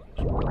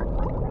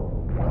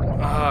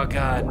 Oh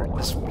god,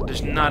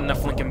 there's not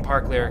enough Linkin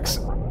Park lyrics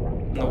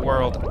in the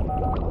world.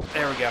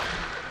 There we go.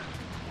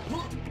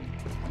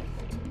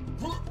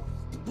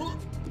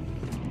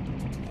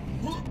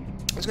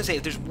 I was gonna say,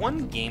 if there's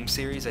one game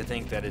series I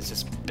think that is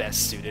just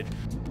best suited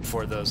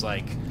for those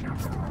like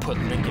put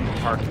Linkin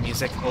Park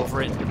music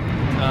over it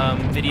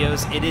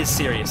videos, it is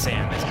Serious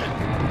Sam, isn't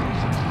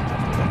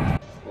it?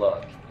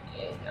 Look,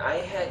 I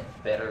had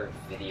better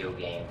video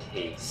game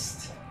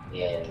taste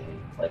in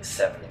like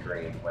 7th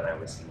grade when I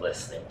was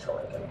listening to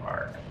Linkin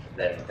Park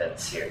than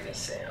Serious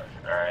Sam,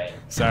 alright?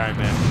 Sorry,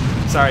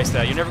 man. Sorry,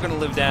 Stout. You're never gonna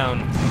live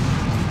down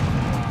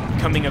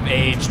coming of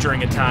age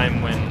during a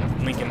time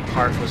when Linkin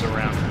Park was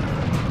around.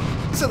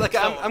 So, like,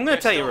 I'm gonna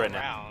tell you right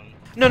now.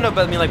 No,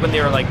 but I mean, like, when they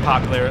were, like,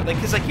 popular. Like,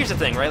 because, like, here's the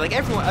thing, right? Like,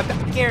 everyone, I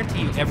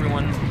guarantee you,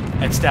 everyone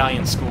at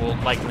Stallion School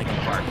liked Linkin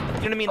Park.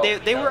 You know what I mean?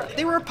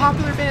 They were a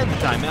popular band at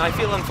the time, and I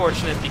feel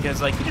unfortunate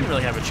because, like, you didn't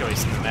really have a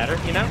choice in the matter,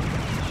 you know?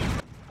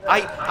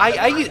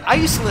 I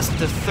used to listen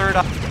to Third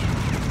Eye.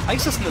 I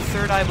used to listen to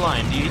Third Eye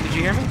Blind. Did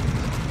you hear me?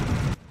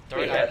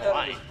 Third Eye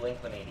Blind.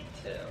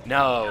 Blink-182.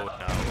 No,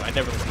 I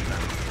never listened to that.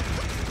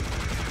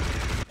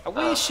 I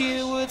wish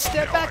you would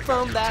step back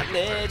from that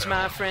ledge,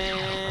 my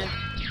friend.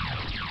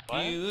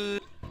 What? You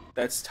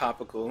That's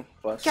topical.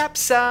 Plus.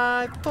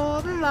 capsize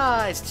for the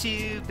lies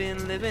you've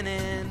been living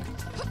in.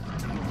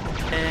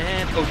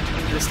 And oh,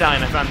 the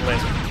Stallion, I found the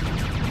laser.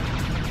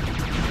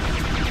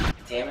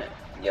 Damn it.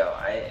 Yo,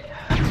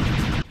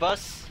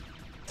 Bus,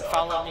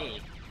 follow me.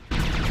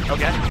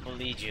 Okay. I will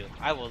lead you.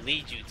 I will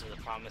lead you to the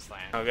promised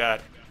land. Oh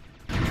god.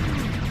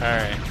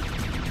 Alright.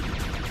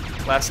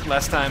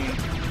 Last time.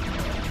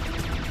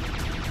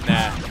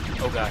 Nah.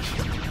 Oh gosh.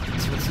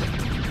 What's it?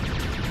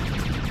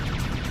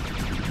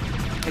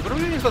 Like, what are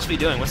we even supposed to be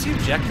doing? What's the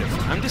objective?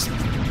 I'm just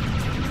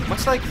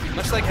much like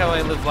how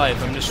I live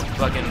life. I'm just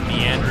fucking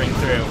meandering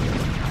through.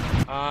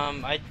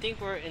 I think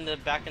we're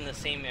back in the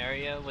same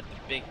area with the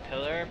big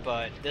pillar,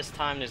 but this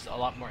time there's a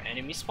lot more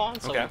enemy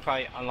spawns, so Okay. we'll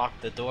probably unlock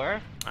the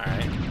door. All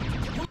right.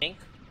 I think.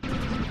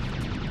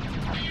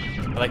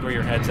 I like where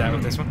your head's at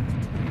with this one.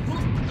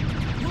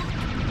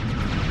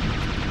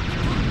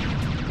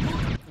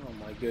 Oh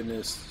my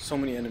goodness, so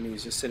many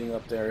enemies just sitting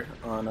up there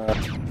on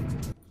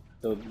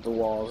the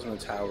walls and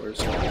the towers.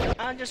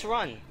 Just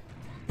run.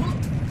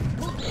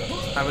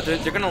 But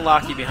they're gonna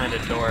lock you behind a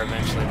door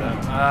eventually, though.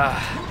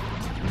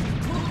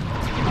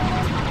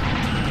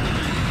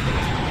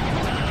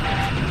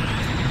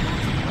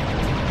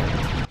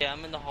 Yeah,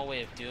 I'm in the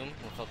hallway of doom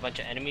with a bunch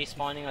of enemies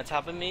spawning on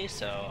top of me,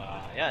 so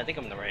yeah, I think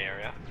I'm in the right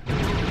area.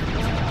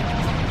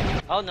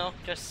 Oh no,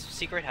 just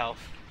secret health.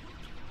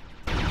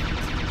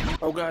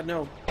 Oh god,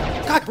 no.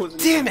 God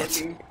Wasn't damn it!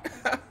 fucking-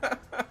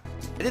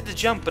 I did the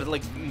jump, but it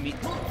like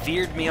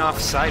veered me off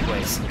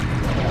sideways.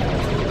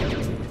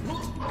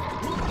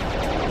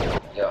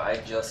 Yo,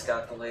 I just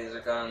got the laser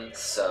gun,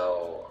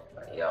 so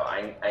yo,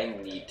 I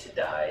need to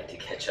die to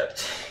catch up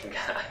to you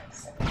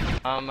guys.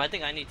 I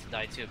think I need to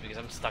die too because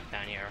I'm stuck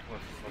down here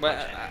with a But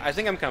bunch of enemies. I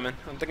think I'm coming.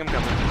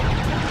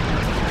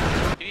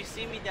 If you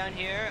see me down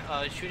here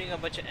shooting a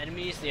bunch of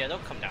enemies, yeah,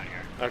 don't come down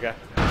here. Okay.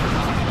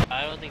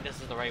 I don't think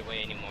this is the right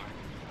way anymore.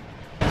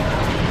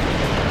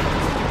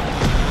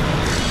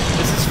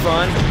 This is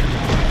fun.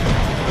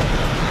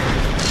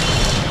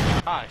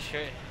 Gosh.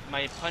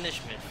 my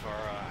punishment for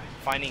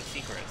finding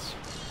secrets.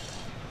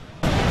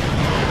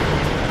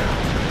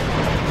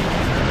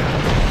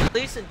 At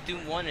least in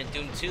Doom 1 and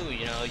Doom 2,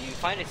 you know, you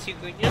find a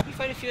secret, you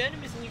find a few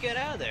enemies and you get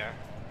out of there.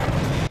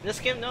 In this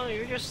game, no,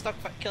 you're just stuck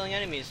killing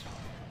enemies.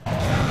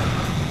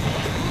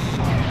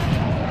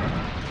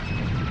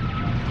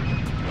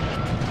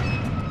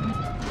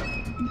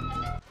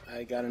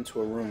 I got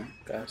into a room,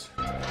 guys.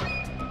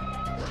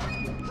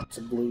 It's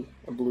a blue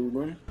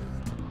room.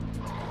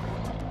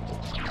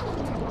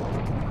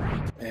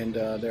 And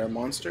there are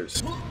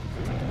monsters.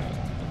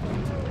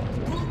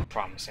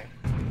 Promising.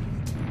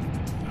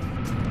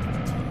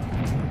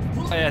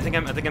 Oh, yeah, I think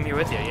I'm here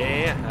with you.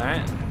 Yeah. All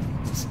right,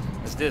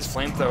 let's do this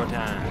flamethrower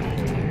time.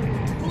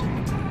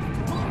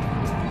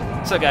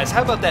 So, guys,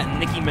 how about that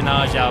Nicki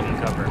Minaj album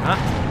cover, huh?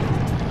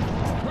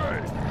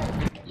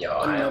 Yo,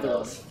 I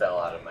almost fell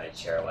out of my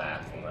chair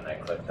laughing when I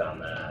clicked on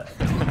that.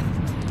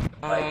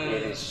 Like,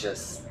 it is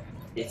just,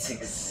 it's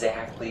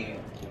exactly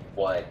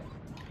what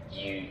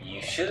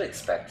you should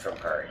expect from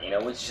her. You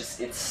know, it's just,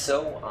 it's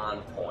so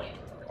on point.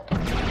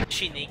 Is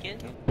she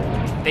naked?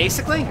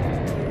 Basically.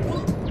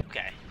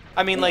 Okay.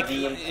 I mean, like,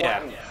 The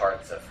important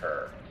parts of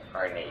her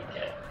are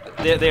naked.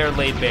 They are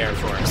laid bare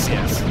for us,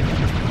 yes.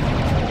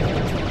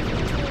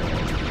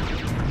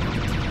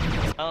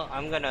 Oh,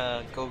 I'm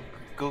gonna go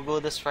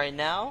Google this right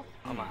now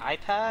on my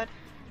iPad.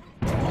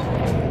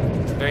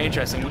 Very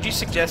interesting. Would you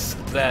suggest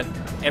that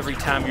every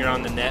time you're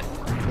on the net,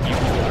 you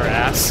Google her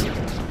ass?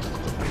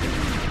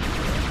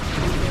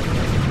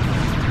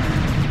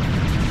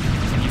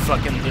 You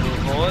fucking little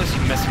whores,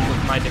 you messing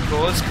with my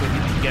decors?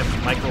 Couldn't you get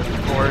Michael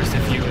Kors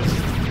if you was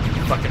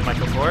fucking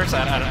Michael Kors? I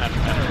don't know.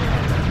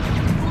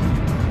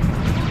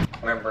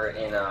 Remember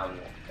in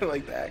I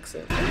like the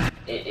accent.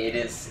 it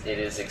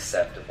is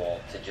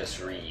acceptable to just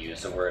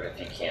reuse a word if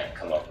you can't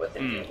come up with a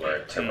new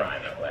word to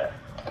rhyme it with.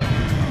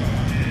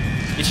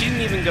 And she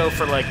didn't even go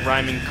for like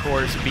rhyming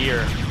Kors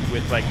beer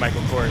with like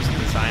Michael Kors, the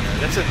designer.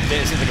 It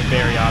seems like a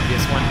very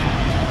obvious one.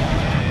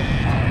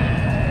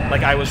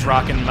 Like I was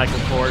rocking Michael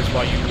Kors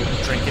while you were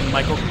drinking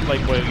while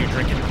you're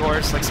drinking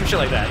Kors, like some shit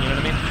like that. You know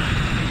what I mean?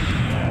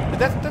 But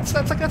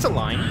that's a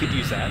line. You could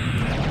use that.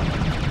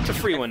 It's a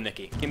free one,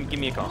 Nikki. Give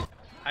me a call.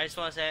 I just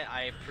want to say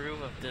I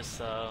approve of this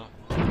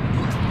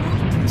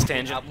This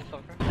tangent. album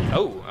cover.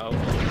 Oh.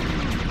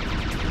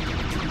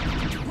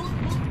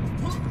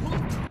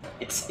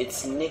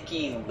 It's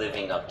Nikki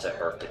living up to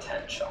her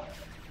potential.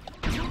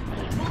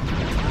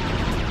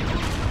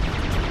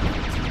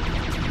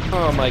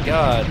 Oh my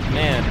god,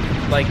 man.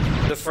 Like,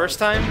 the first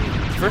time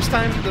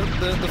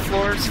the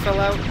floors fell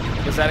out,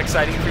 was that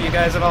exciting for you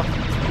guys at all?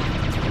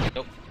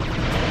 Nope.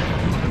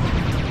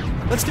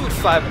 Let's do it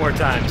 5 more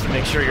times to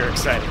make sure you're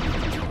excited.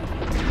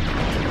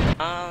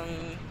 I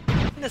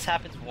think this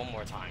happens one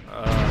more time.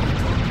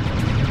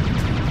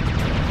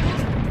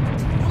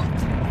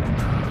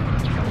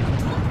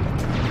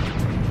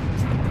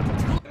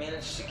 I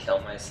managed to kill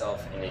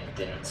myself and it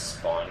didn't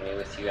spawn me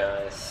with you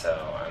guys, so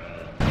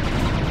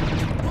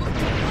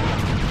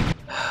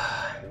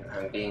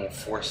I'm being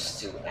forced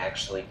to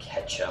actually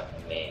catch up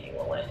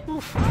manually.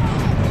 Oof.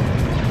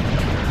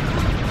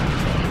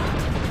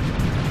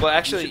 Well,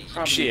 actually,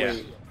 yeah.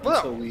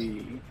 Until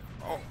we...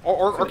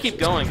 Or keep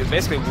going, because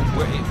basically,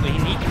 when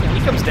he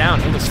comes down,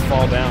 he'll just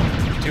fall down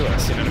to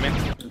us. You know what I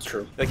mean? It's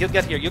true. Like you'll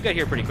get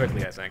here pretty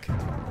quickly, I think.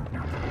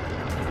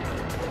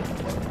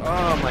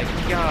 Oh my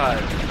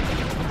god.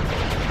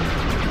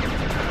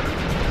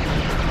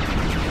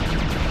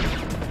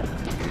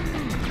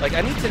 Like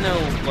I need to know,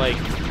 like,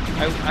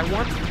 I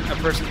want a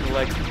person who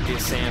likes the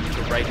Sam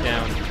to write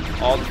down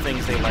all the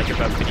things they like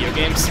about video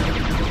games.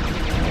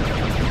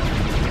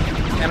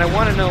 And I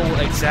want to know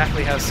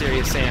exactly how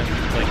Serious Sam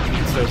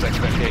meets those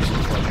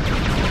expectations.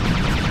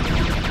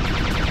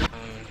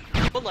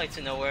 I would like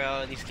to know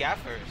where these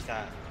gaffers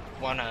that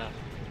wanna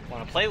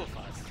play with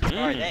us.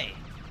 Where are they?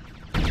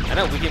 I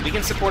know we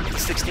can support the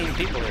 16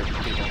 people here.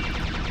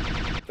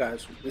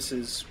 Guys, this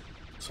is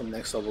some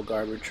next level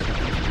garbage.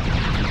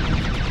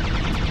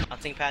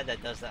 Nothing pad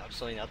that does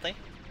absolutely nothing.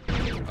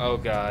 Oh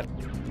god.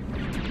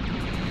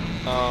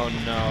 Oh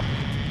no.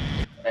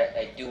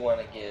 I do want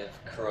to give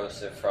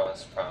Corrosive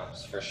Frost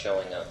props for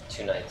showing up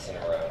 2 nights in a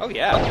row. Oh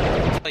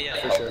yeah. Oh yeah,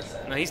 For sure.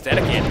 No, he's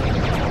dedicated.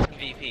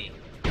 VP.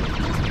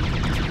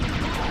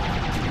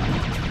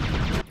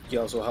 He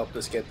also helped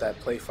us get that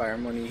Playfire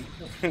money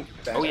back.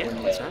 Oh, yeah.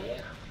 when- That's right.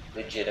 Yeah,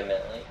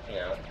 legitimately, you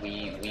know,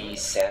 we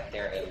sat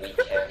there and we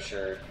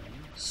captured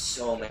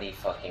so many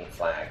fucking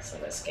flags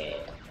in this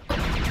game.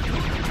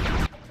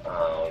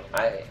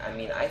 I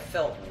mean, I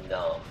felt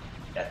numb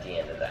at the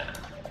end of that.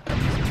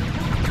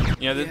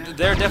 You know,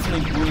 there are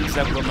definitely wounds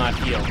that will not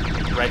heal.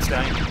 Right,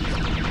 Stallion?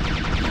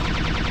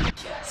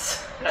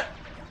 Yes.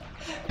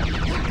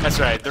 That's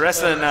right. The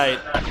rest of the night,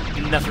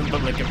 nothing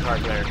but Linkin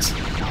Park lyrics.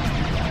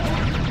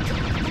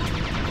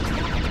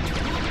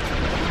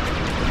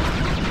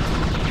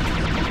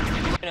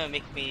 You're gonna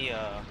make me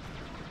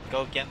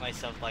go get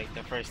myself like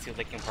the first 2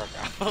 Linkin Park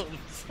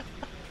albums.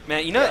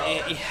 Man, you know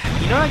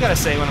what I gotta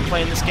say when I'm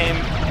playing this game?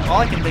 All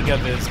I can think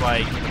of is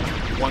like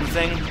one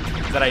thing,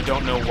 that I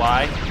don't know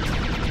why.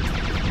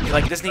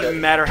 Like, it doesn't even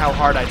matter how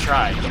hard I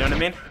try, you know what I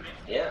mean?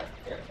 Yeah.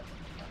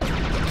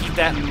 Keep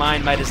that in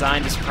mind, my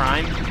design is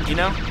prime, you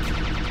know?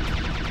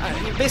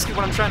 Basically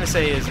what I'm trying to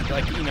say is,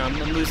 like, you know, I'm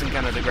losing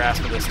kind of the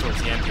grasp of this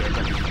towards the end here,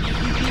 but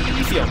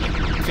you feel me.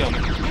 You feel me.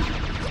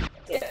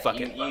 Yeah, Fuck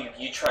it.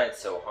 You tried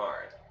so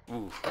hard.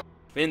 Ooh.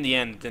 In the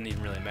end, it didn't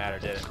even really matter,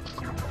 did it?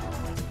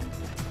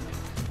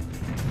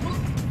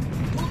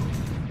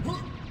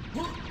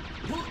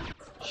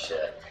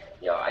 Shit.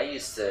 Yo, I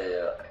used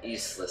to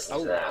listen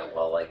to that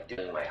while like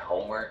doing my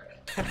homework.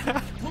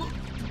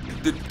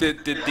 Did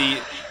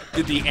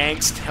the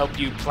angst help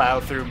you plow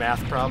through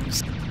math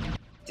problems?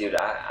 Dude,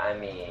 I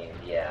mean,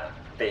 yeah,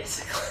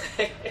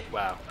 basically.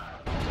 Wow.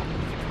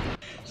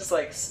 Just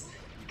like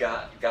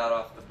got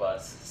off the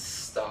bus,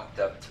 stalked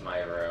up to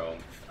my room,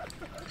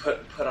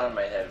 put on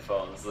my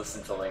headphones,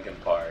 listened to Linkin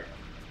Park,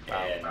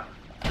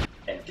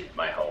 and did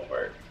my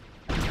homework.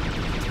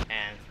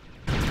 And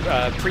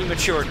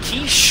Premature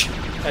Quiche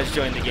has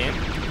joined the game,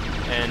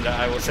 and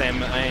I will say I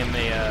am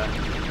a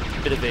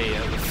bit of a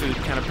food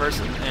kind of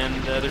person,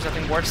 and there's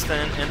nothing worse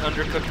than an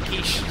undercooked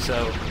quiche.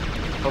 So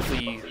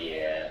hopefully,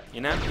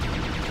 you know,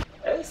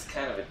 that is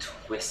kind of a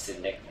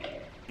twisted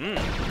nickname.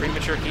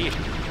 Premature Quiche.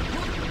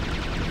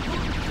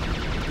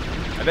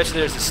 I bet you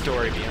there's a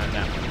story behind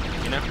that one,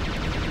 you know?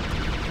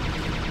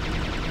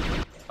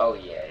 Oh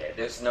yeah.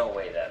 There's no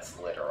way that's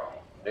literal.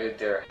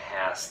 There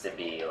has to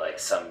be like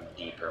some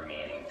deeper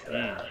meaning to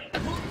that.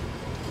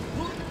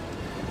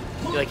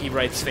 Like he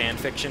writes fan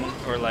fiction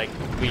or like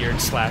weird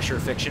slasher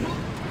fiction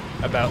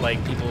about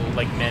like people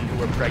like men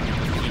who are pregnant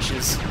with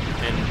quiches,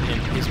 and in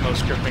his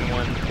most gripping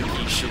one, the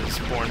quiche is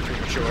born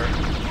premature.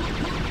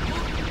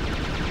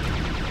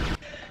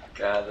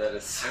 God, that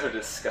is so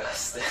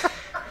disgusting.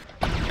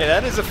 Yeah,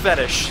 that is a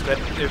fetish that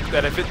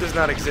if it does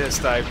not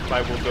exist, I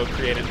will go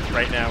create it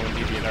right now in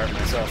DeviantArt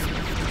myself.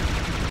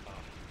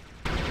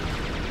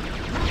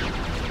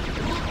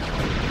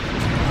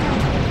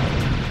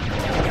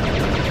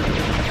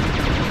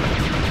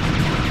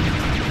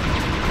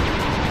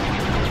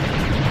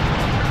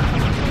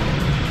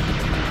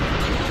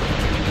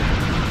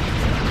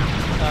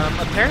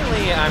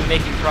 Apparently, I'm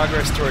making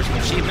progress towards an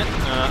achievement.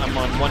 I'm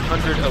on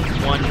 100 of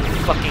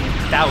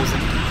 1,000.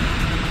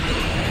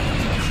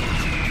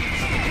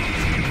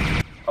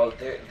 Oh,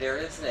 there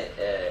isn't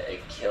a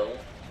kill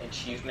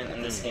achievement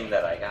in this game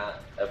that I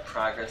got a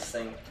progress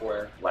thing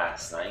for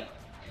last night.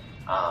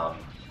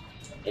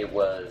 It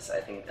was, I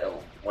think,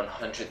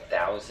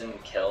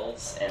 100,000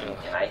 kills, and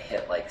I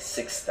hit like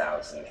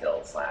 6,000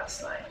 kills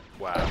last night.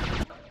 Wow.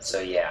 So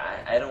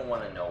yeah, I don't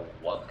want to know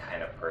what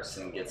kind of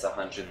person gets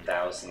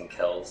 100,000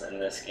 kills in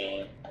this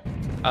game.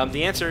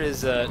 The answer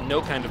is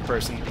no kind of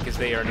person, because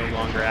they are no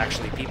longer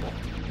actually people.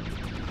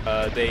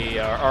 They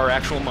are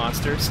actual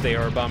monsters, they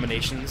are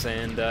abominations,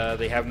 and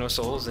they have no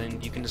souls,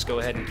 and you can just go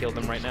ahead and kill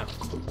them right now.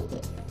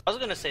 I was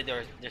gonna say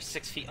they're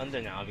 6 feet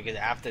under now, because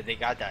after they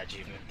got that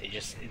achievement, they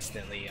just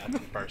instantly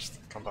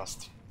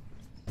combust.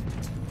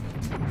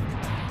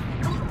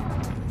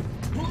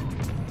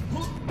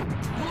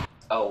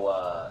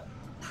 Oh,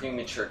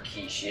 Premature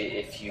Quiche,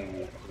 if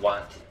you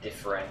want to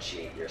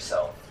differentiate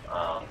yourself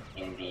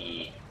in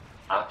the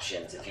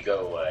options, if you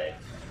go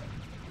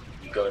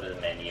to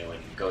the menu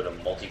and go to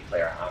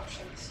multiplayer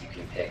options, you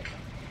can pick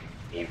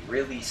a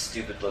really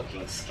stupid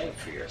looking skin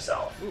for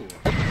yourself. Ooh.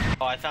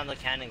 Oh, I found the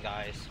cannon,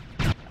 guys.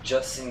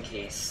 Just in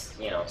case,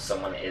 you know,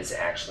 someone is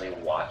actually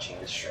watching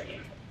the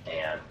stream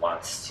and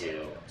wants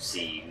to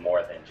see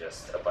more than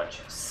just a bunch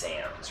of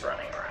Sams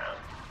running around.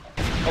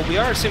 Oh, we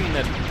are assuming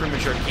that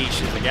Premature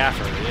Quiche is a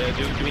gaffer.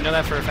 Do we know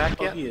that for a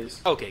fact yet? Oh, he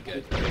is. Okay,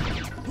 good.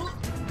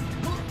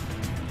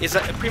 Is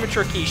that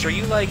Premature Quiche? Are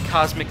you like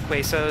Cosmic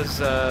Queso's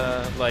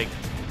like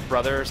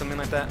brother or something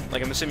like that?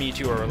 Like, I'm assuming you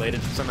two are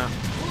related somehow.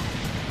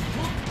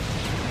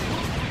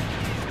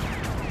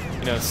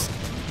 You know, it's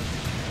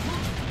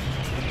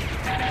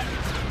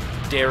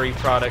dairy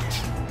product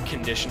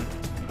condition.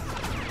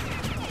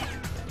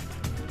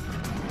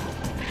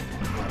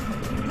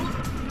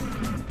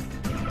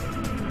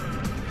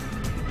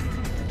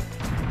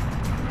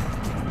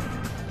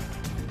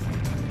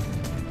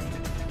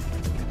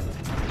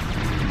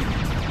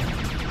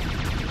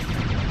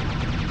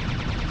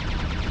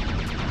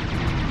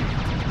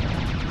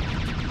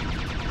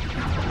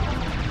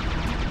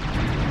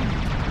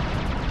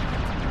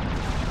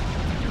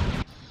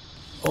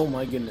 Oh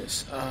my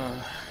goodness.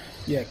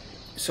 Yeah.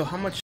 So how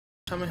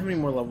many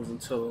more levels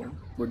until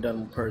we're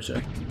done with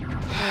Persia?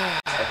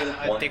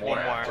 I think one more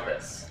after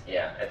this.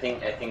 Yeah, I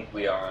think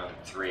we are on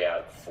 3 out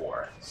of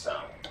 4. So,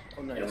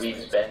 Oh, nice, and we've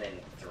nice. been in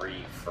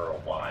 3 for a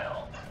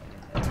while.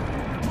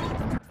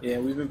 Yeah,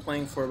 we've been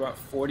playing for about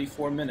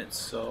 44 minutes.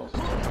 So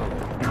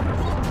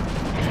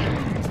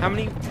How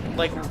many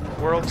like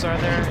worlds are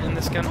there in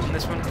this gun? In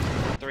this one?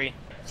 3.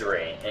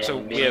 3. And So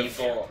we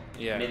have-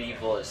 yeah.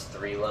 medieval is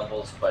 3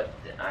 levels, but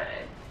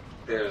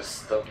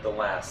there's the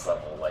last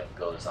level like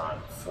goes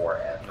on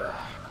forever.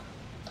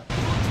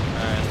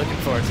 Alright, looking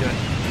forward to it.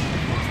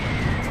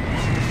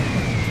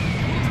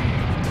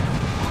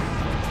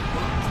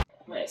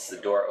 Nice. the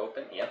door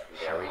open? Yep,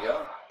 there we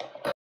go.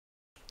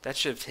 That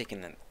should have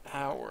taken an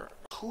hour.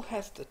 Who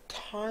has the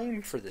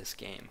time for this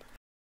game?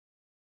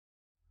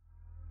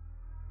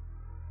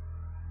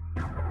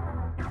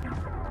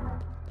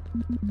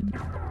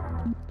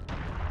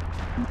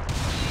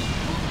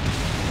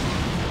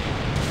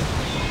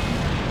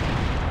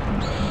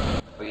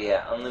 But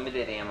yeah,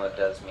 unlimited ammo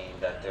does mean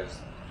that there's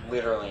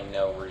literally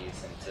no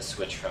reason to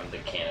switch from the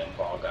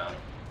cannonball gun.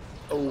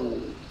 Oh,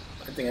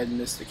 I think I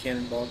missed the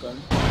cannonball gun.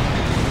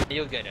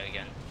 You'll get it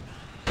again.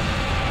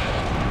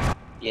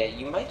 Yeah,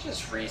 you might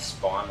just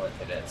respawn with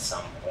it at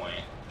some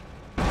point.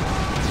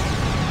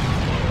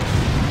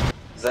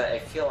 'Cause I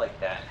feel like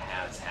that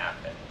has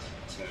happened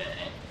to me.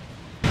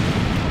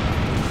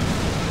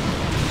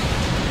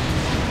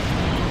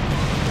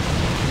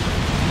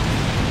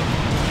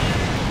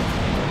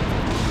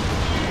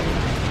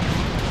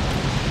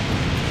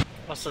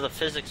 Also, the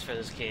physics for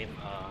this game,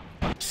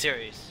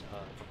 series,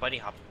 for bunny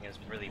hopping is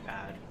really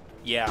bad.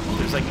 Yeah,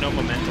 there's like no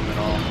momentum at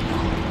all.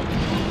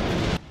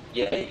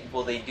 Yeah,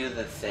 well, they do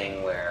the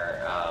thing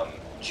where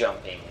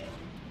jumping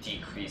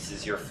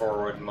decreases your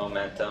forward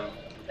momentum,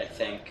 I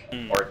think,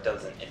 or it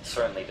doesn't. It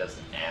certainly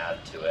doesn't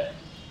add to it.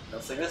 And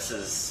it's like, this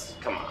is,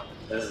 come on,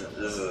 this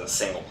is a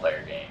single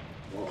player game.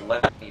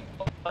 Let me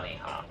bunny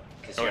hop,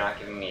 because you're not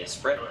giving me a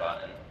sprint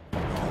button.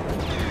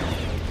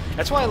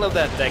 That's why I love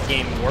that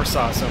game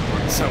Warsaw so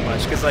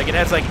much, because like it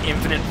has like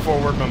infinite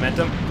forward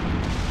momentum.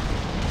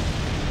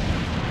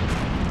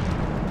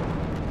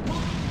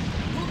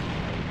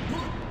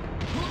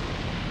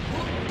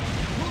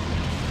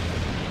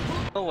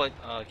 You know what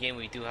game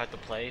we do have to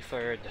play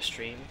for the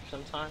stream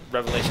sometime?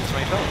 Revelations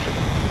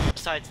 2012.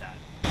 Besides that,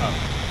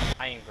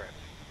 Iron Grip.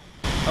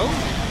 Oh,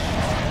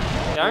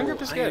 yeah, Iron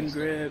Grip is good. Iron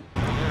Grip.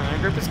 Yeah,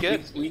 Iron Grip is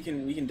good. We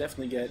can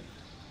definitely get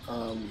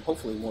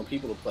hopefully more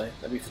people to play.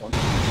 That'd be fun.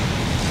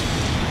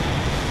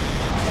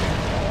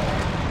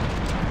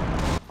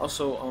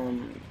 Also,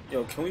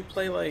 yo, can we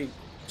play like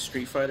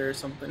Street Fighter or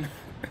something?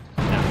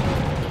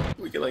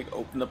 We could like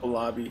open up a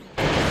lobby.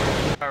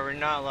 We're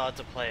not allowed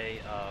to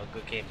play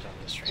good games on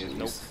the stream.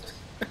 Nope.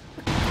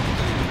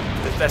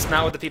 That's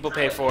not what the people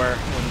pay for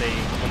when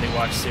they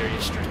watch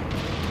serious stream.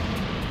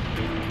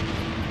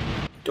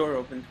 Door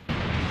open.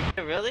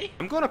 Really?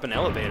 I'm going up an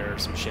elevator or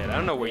some shit. I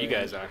don't know where you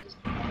guys are.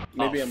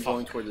 Maybe Oh, I'm fuck.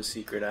 going towards a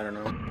secret. I don't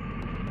know.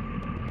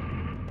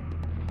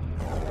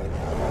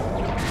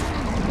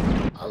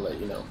 I'll let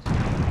you know.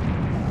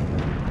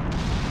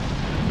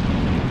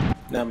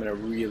 Now I'm in a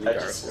really I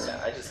dark just room.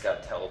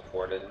 got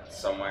teleported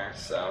somewhere,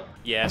 so.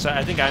 Yeah, so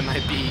I think I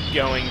might be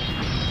going.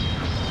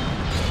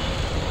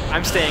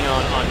 I'm staying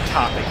on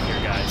topic here,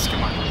 guys.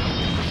 Come on.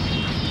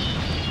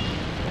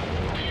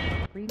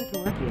 Free to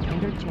work the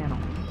entered channel.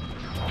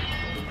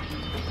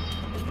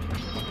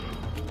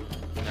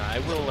 No, I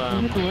will.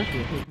 Free to work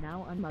is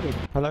now unmuted.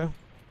 Hello?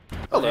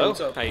 Hello. Hey,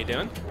 what's up? How you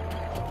doing?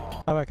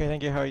 I'm okay,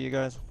 thank you. How are you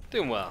guys?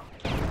 Doing well.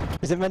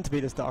 Is it meant to be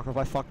this dark or have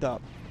I fucked up?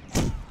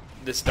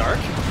 This dark?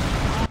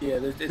 Yeah,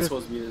 it's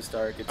supposed to be this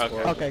dark. It's Okay.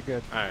 horrible. Okay,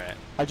 good. All right.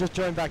 I just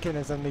joined back in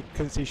and suddenly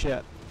couldn't see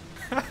shit.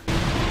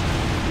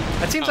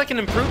 That seems like an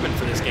improvement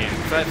for this game.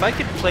 If I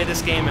could play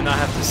this game and not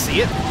have to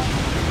see it,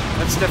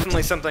 that's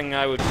definitely something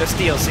I would. That's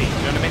DLC. You know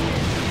what I mean?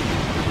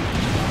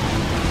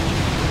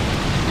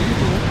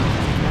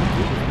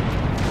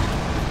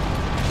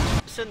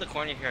 Sit in the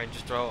corner here and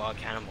just throw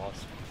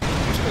cannonballs. I'm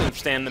just gonna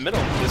stand in the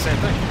middle. Do the same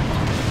thing.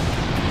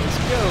 Let's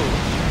go.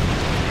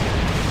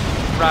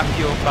 Rock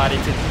your body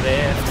to the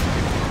left.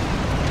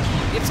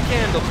 It's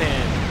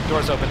Candlepin.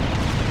 Doors open.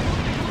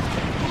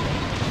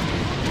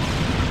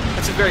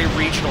 That's a very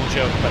regional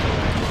joke, by the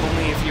way.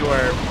 Only if you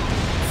are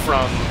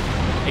from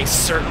a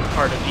certain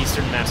part of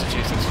eastern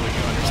Massachusetts will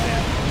you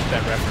understand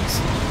that reference.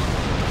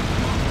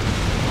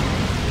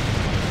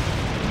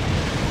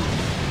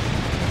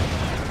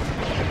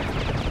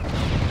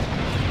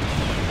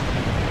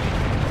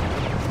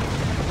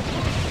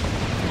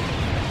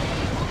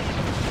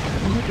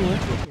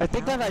 I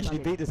think I've actually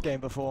beat this game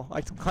before.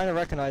 I kind of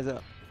recognize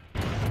it.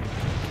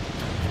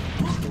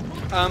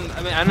 I mean,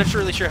 I'm not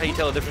really sure how you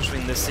tell the difference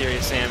between this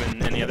Serious Sam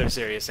and any other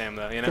Serious Sam,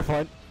 though, you know? Good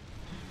point.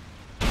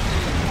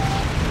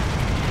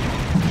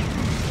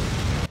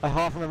 I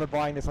half remember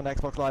buying this on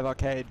Xbox Live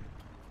Arcade.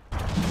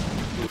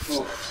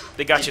 Oof.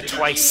 They got you Did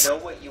twice. You know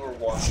what you were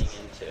walking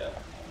into.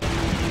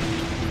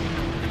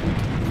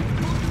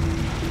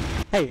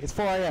 Hey, it's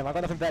 4 AM. I've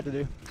got nothing better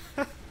to do.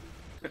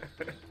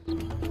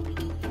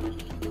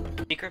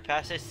 Secret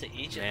passage to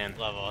Egypt Man.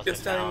 levels.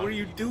 Just what are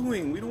you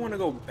doing? We don't want to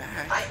go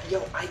back. I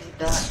did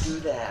not do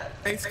that.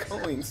 Nice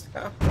going.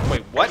 Stop.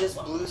 Wait, I what?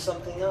 just blew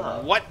something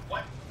up. What?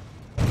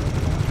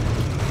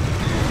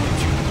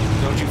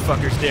 Don't you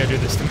fuckers dare do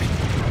this to me.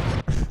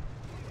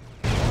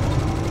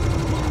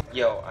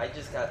 Yo, I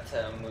just got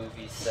to a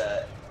movie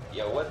set.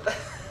 Yo, what the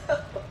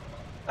hell?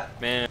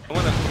 Man, I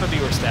wanna be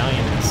where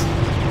Stallion is.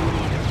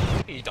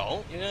 You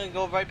don't? You're gonna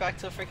go right back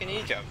to freaking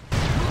Egypt.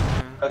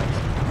 Okay.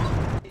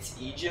 It's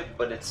Egypt,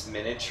 but it's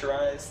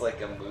miniaturized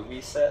like a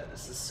movie set.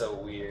 This is so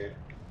weird.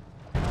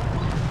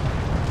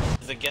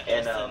 Does it get us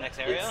And to the next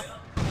area?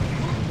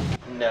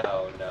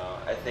 No, no.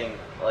 I think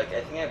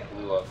I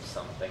blew up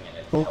something and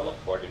it Oh.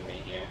 teleported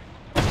me here.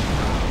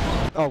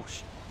 Oh,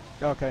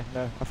 okay,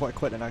 no. I thought I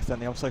quit then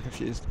accidentally. I'm so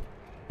confused.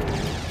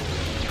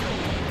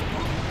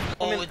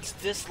 Oh, it's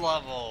this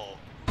level.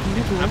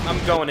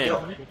 I'm going in.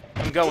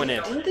 I'm going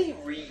in. Didn't they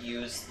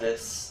reuse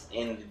this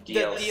in the The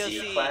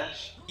DLC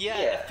Clash? Yeah,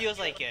 it feels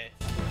like it.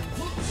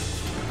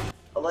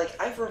 Like,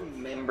 I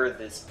remember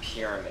this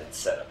pyramid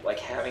setup, like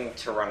having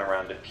to run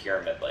around a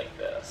pyramid like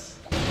this.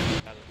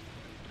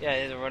 Yeah,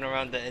 they had to run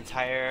around the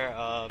entire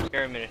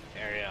pyramid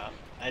area,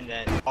 and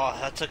then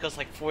that took us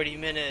like 40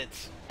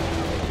 minutes.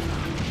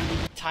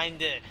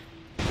 Timed it.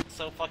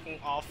 So fucking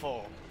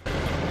awful.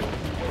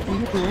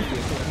 Premature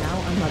is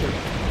now unmothered.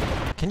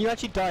 Can you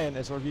actually die in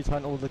this, or have you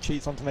turned all the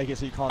cheats on to make it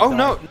so you can't Oh die?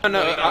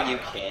 no! You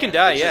You can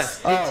die, It yeah.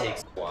 just- Oh. It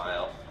takes a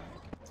while.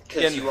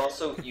 Because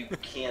Yeah. you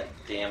can't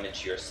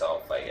damage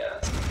yourself, I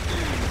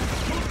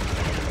guess.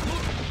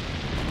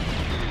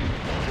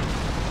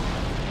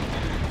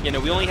 You know,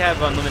 we only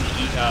have unlimited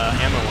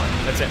ammo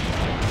on. That's it.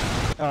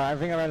 Alright, I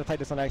think I'm gonna play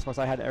this on Xbox.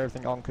 I had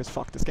everything on, because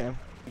fuck this game.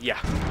 Yeah.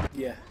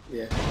 Yeah,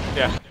 yeah.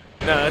 Yeah.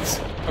 No, that's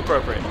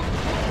appropriate.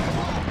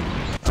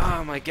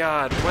 Oh my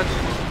god, what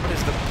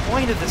is the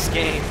point of this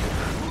game?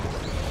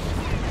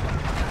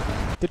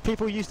 Did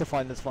people used to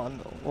find this fun,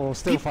 or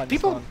still find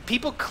this fun?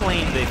 People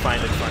claim they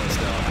find it fun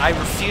still. I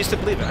refuse to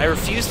believe it. I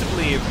refuse to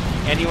believe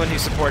anyone who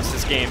supports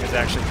this game has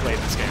actually played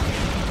this game.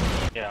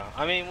 Yeah,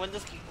 I mean,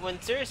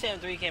 when Serious Sam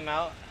 3 came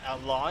out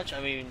at launch, I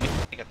mean,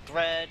 like a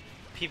thread,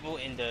 people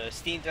in the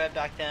Steam thread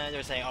back then, they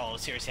were saying, oh,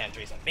 Serious Sam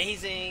 3 is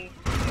amazing,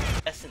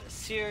 best in the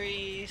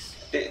series.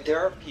 There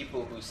are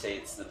people who say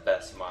it's the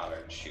best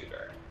modern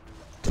shooter.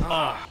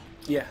 Ah,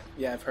 Yeah,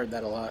 yeah, I've heard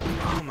that a lot.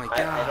 oh my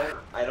god.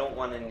 I don't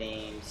want to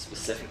name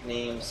specific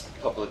names,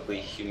 publicly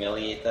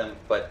humiliate them,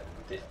 but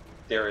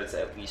there is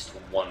at least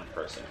one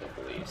person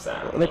who believes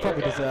that. Well, they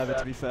probably deserve it,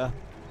 to be fair.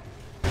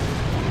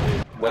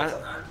 What's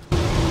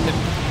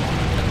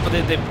What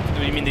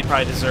do you mean they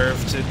probably deserve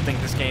to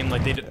think this game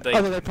like they?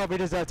 Although they probably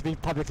deserve to be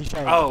publicly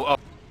shamed.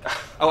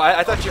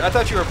 I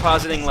thought you were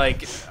positing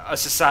like a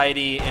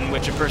society in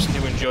which a person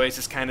who enjoys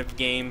this kind of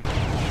game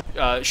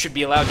should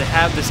be allowed to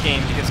have this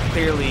game because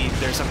clearly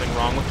there's something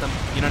wrong with them.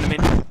 You know what I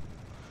mean?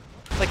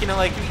 Like, you know,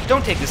 like,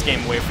 don't take this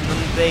game away from them.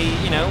 They,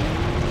 you know,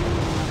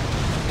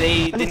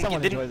 they At least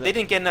someone enjoys it.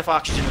 didn't get enough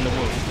oxygen in the womb.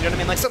 You know what I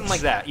mean? Like something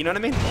like that. You know what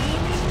I mean?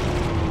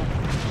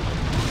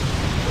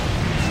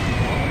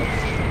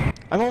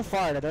 I'm on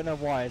fire, I don't know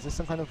why. Is this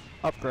some kind of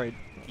upgrade?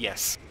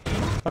 Yes.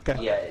 Okay,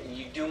 Yeah,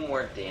 you do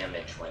more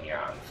damage when you're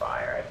on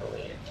fire, I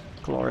believe.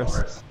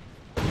 glorious.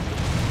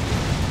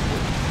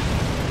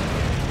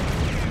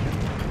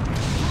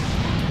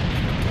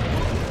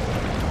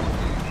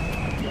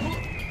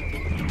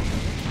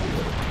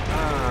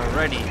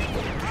 Alrighty.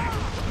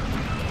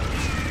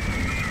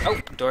 Oh,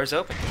 door's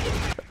open.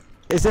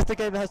 Is this the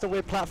game that has the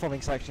weird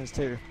platforming sections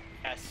too?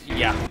 Yes.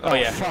 Yeah. Oh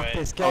yeah. Fuck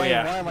this game, Oh,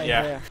 yeah. why am I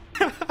Yeah.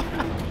 here?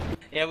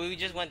 Yeah, we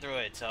just went through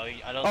it, so I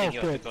don't Oh, think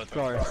you have good, to go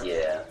through glorious. it.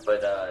 Yeah,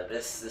 but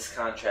this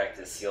contract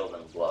is sealed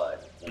in blood.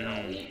 You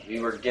know, we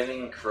were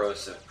giving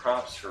Corrosive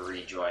props for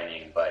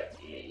rejoining, but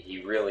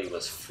he really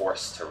was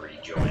forced to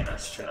rejoin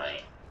us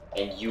tonight.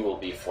 And you will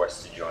be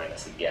forced to join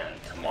us again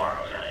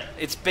tomorrow night.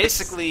 It's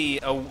basically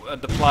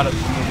the plot of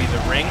the movie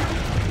The Ring.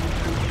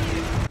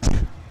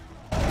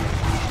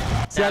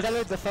 See, I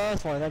downloaded the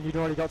first one, and then you'd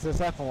already got to the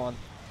second one.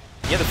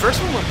 Yeah, the first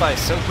one went by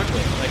so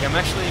quickly. Like, I'm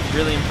actually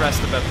really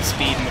impressed about the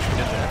speed in which we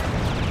did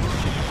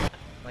that.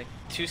 Like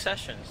 2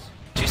 sessions.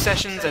 2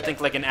 sessions, I think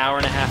like an hour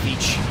and a half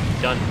each.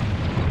 Done.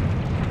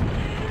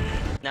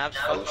 Nabs,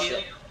 Oh fuck you.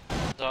 shit.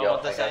 That's all I Yo,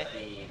 want I to say. got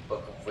the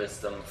Book of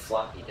Wisdom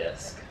floppy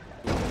disk.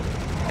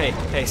 Hey,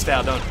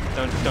 Stal, don't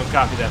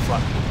copy that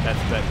flop.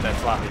 That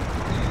floppy.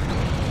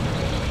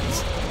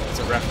 It's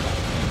a reference.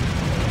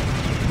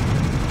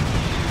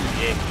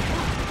 Yeah.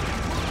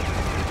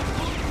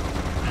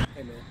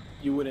 Hey man,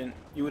 you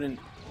wouldn't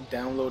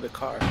download a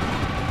car.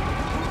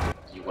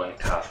 You wouldn't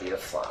copy a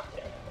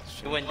floppy.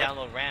 You wouldn't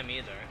download RAM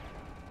either.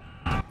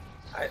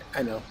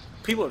 I know.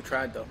 People have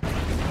tried though.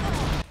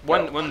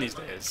 One of these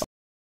days.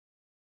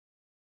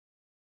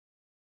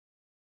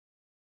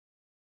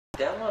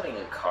 Downloading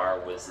a car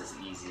was as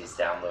easy as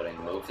downloading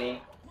a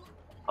movie.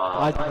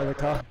 I downloaded the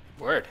car.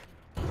 Word.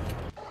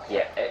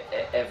 Yeah,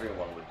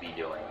 everyone would be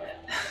doing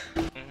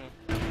it.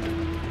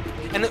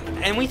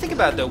 And when you think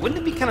about it, though, wouldn't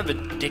it be kind of a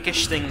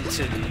dickish thing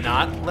to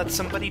not let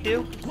somebody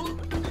do?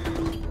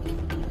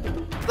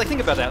 Like,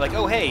 think about that. Like,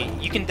 oh, hey,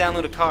 you can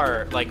download a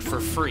car, like, for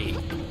free,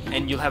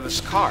 and you'll have this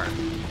car.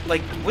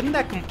 Like, wouldn't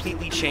that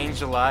completely change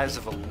the lives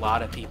of a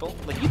lot of people?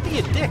 Like, you'd be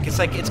a dick. It's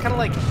like, it's kind of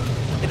like,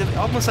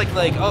 almost like,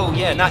 oh,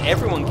 yeah, not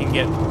everyone can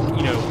get,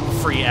 you know,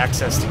 free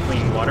access to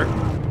clean water.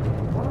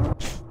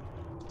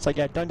 It's like,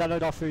 yeah, don't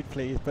download our food,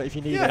 please, but if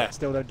you need Yeah. it,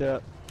 still don't do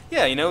it.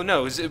 Yeah, you know,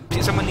 no,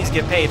 someone needs to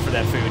get paid for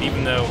that food,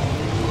 even though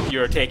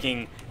you're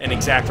taking an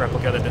exact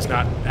replica that does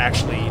not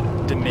actually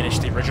diminish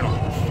the original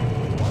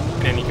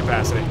in any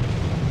capacity.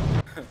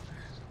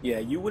 Yeah,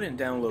 you wouldn't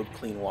download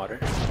clean water.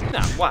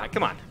 No, why?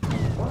 Come on.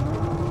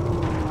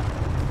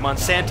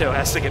 Monsanto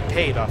has to get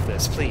paid off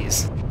this,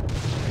 please.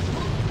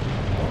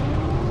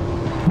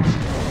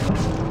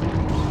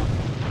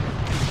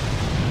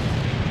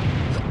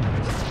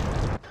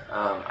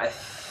 I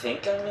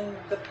think I'm in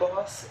the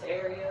boss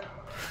area.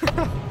 I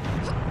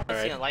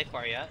haven't seen a life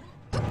bar yet.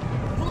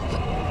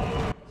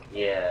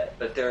 Yeah,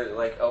 but they're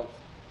like, oh,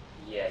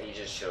 yeah, he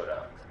just showed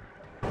up.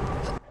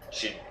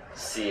 Should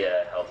see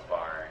a health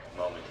bar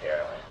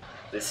momentarily.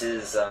 This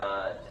is,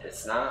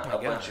 it's not a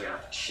bunch of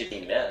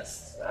shitty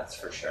mist, that's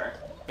for sure.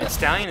 Man,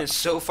 Stallion is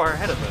so far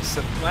ahead of us.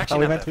 So, well, actually, Are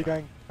we not meant that to be far.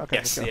 going? Okay,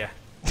 Yes, let's go.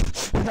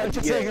 yeah. I'm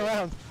just Yeah. sitting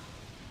around.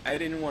 I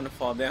didn't want to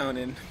fall down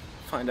and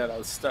find out I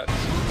was stuck.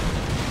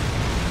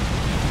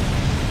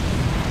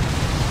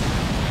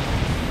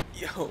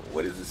 Yo,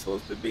 what is this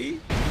supposed to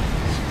be?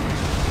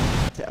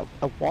 Is it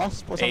a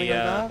wasp or something like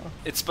that?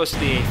 It's supposed to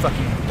be a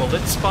fucking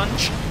bullet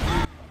sponge.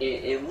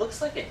 It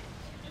looks like a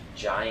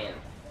giant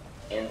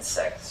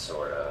insect,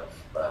 sort of,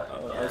 but...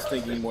 I was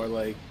thinking more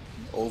like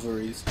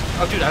ovaries.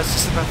 Oh, dude, I was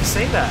just about to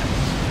say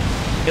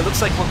that. It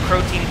looks like what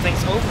Croteam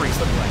thinks ovaries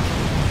look like.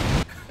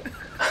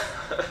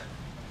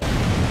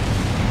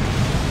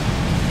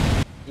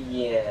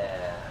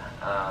 Yeah,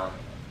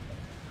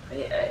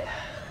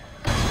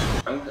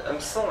 I'm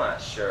still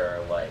not sure,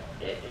 like,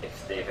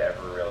 if they've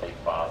ever really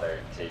bothered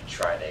to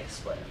try to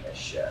explain this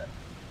shit.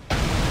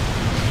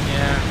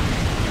 Yeah.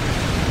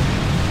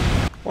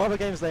 What other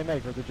games they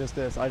make, or is it just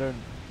this? I don't...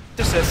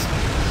 Just this.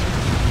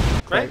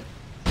 Right?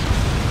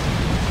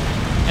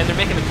 And they're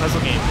making a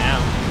puzzle game now.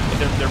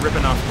 They're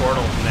ripping off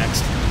Portal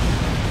next.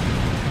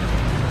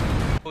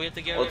 We have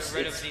to get Well,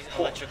 rid of it's these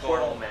Portal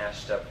electrical...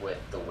 mashed up with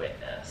The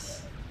Witness.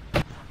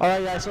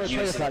 Alright, yeah, I saw a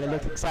trailer Using- for that. It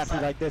looked exactly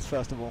like this,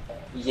 first of all.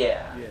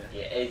 Yeah, Yeah.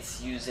 it's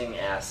using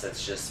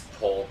assets just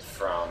pulled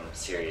from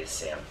Serious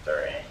Sam 3.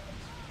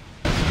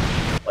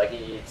 Like,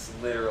 it's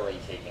literally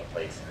taking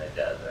place in the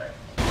desert.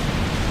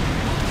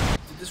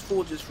 Did this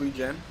fool just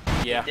regen?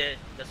 Yeah. We did.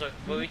 That's what.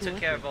 But we took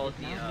care of all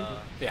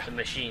Yeah. the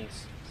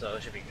machines, so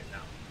it should be good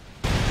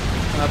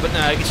now. But no,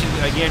 I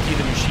guarantee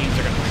the machines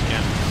are gonna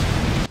regen.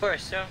 Of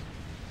course, so.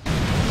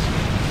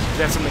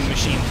 That's something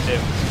machines do.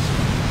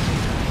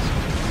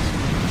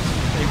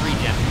 They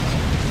regen.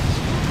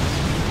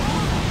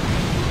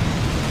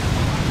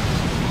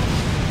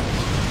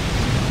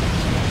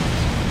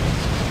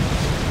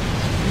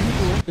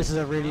 This is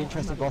a really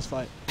interesting boss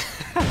fight.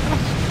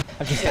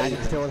 I'm just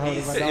standing still and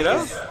holding my You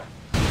know?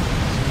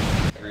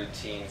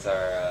 Routines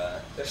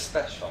are, they're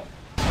special.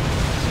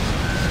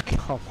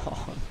 Come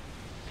on.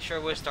 I sure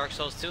wish Dark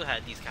Souls 2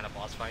 had these kind of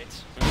boss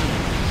fights.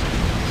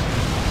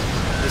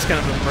 This kind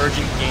of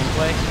emerging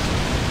gameplay.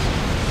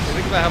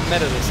 Think about how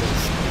meta this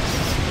is.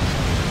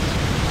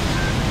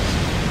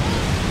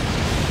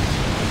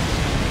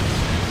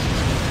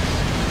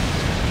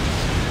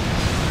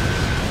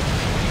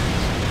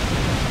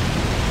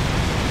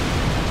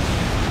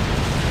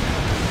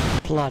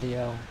 Bloody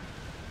hell.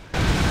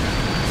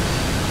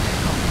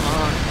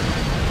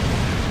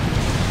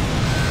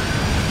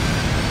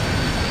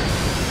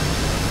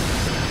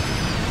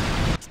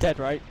 It's dead,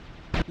 right?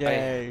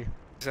 Yay.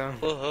 So,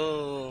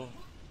 Woohoo!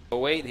 oh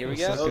wait, here we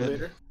This go. is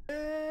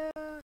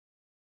good.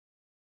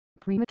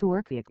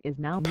 Premature click is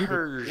now muted.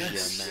 Persia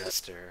Yes.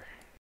 Master.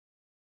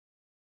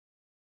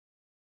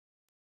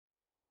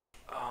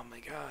 Oh my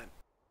god.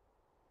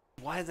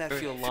 Why did that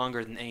feel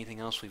longer than anything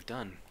else we've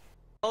done?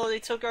 Oh, they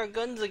took our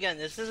guns again.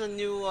 This is a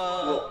new,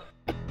 Well,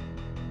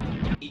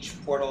 each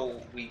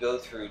portal we go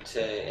through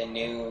to a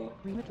new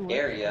Premature click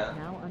area is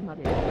now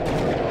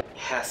unmuted.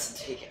 has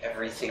to take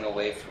everything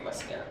away from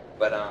us again.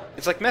 But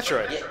It's like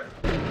Metroid.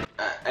 yeah.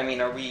 I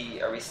mean, are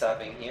we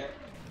stopping here?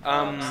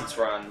 Since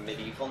we're on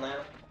medieval now.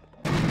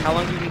 How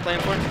long have you been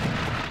playing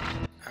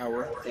for?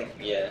 Hour. I think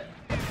yeah.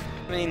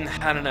 I mean,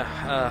 I don't know.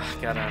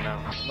 God, I don't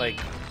know. Like,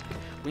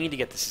 we need to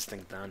get this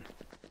thing done.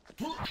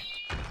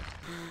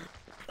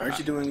 Aren't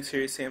you doing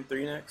Serious Sam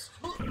 3 next?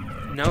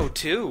 No,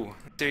 2.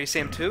 Serious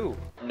Sam 2.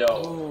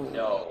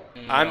 No.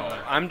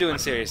 I'm doing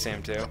Serious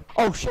Sam 2.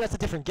 Oh shit, that's a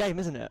different game,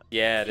 isn't it?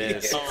 Yeah, it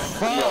is.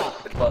 No,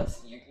 but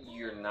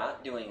you're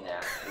not doing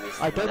that. It was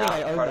I don't think not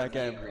I own part that of the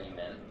game.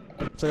 agreement.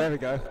 So there we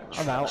go.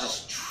 I'm out.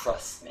 Just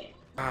trust me.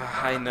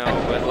 I know,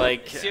 but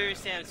like, Serious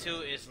Sam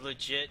 2 is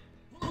legit,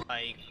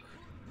 like,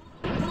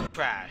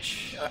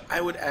 trash.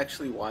 I would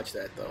actually watch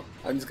that though.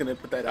 I'm just gonna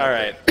put that out all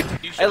right.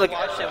 You I should look.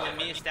 watch it when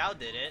me and Stout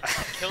did it.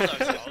 Killed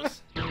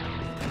ourselves.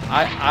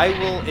 I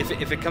will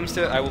if it comes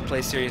to it, I will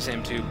play Serious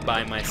Sam 2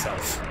 by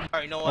myself.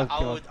 Alright, you know what? Oh,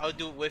 God. I'll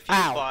do it with you,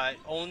 Ow. but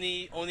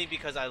only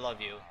because I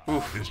love you.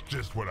 It's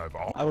just what I've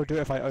always I will do it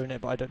if I own it,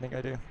 but I don't think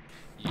I do.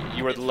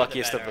 You are the It's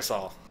luckiest of better. us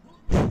all.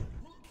 It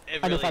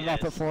And really if I'm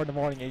up is. at 4 in the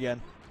morning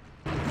again.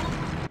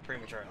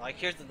 Premature. Like,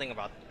 here's the thing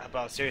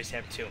about Serious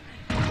Sam 2.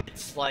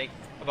 It's like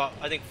about,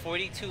 I think,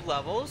 42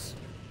 levels,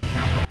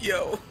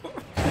 Yo.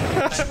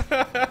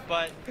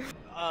 but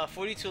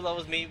 42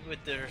 levels made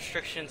with the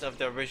restrictions of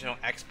the original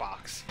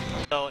Xbox.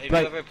 So if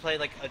Right. you ever played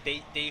like a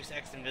Deus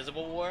Ex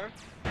Invisible War,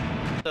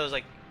 those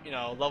like, you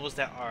know, levels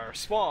that are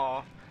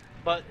small,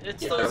 but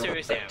it's still They're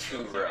Serious like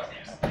Sam. 2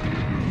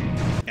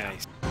 rows.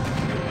 Nice.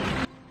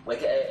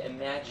 Like,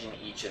 imagine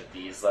each of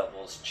these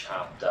levels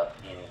chopped up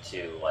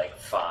into, like,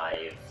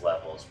 5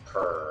 levels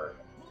per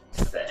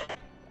thing.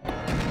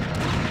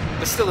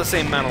 But still the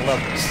same amount of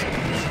levels.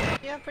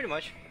 Yeah, pretty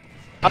much.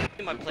 I'll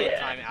do my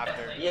playtime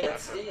after. Yeah,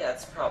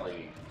 it's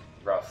probably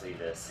roughly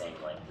the same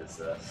length as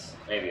this.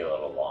 Maybe a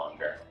little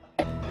longer.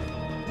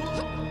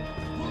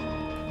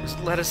 Just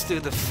let us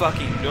through the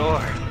fucking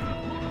door.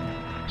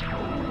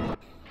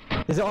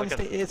 Is it on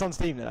Steam? It's on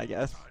Steam then, I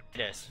guess.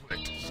 It is.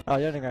 Oh, I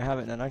don't think I have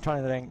it then. I'm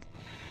trying to think.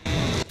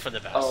 For the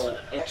best. Oh,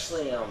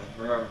 actually,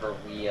 remember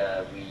we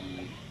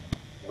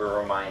were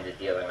reminded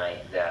the other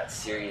night that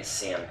Serious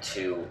Sam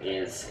 2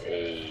 is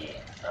a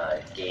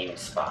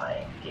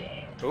GameSpy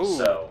game. Ooh.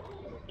 So,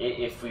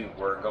 if we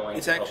were going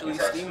It's to actually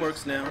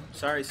Steamworks now.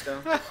 Sorry,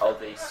 Stone. Oh,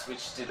 they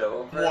switched it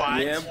over?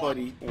 What? Yeah,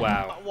 buddy.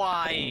 Wow.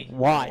 Why?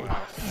 Why?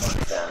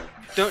 Fuck them.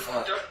 Don't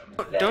Fuck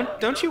don't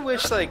them. you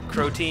wish like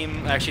Crow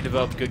Team actually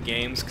developed good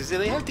games? Because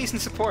they have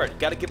decent support.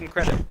 Gotta give them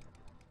credit.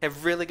 They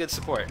have really good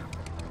support.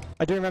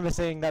 I do remember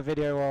seeing that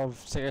video of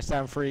Serious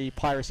Sam 3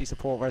 piracy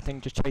support where I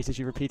think just chases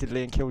you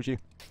repeatedly and kills you.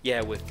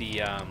 Yeah, with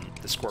the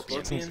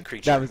scorpion Scorpion?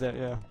 creature. That was it,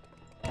 yeah.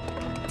 Oh,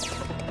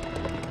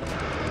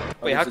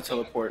 Wait, there's how- a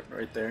teleport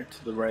right there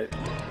to the right.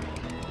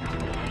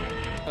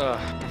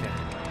 Ugh.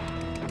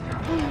 Okay.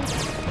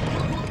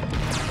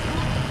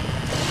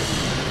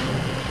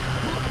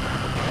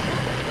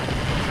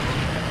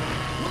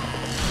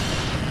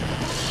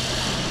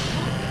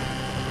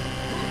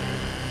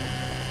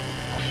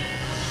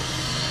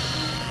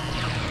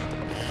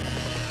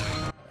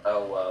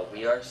 Oh,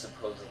 we are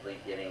supposedly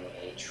getting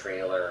a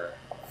trailer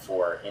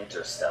for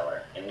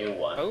Interstellar, a new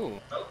one. Oh.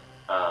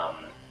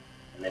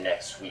 In the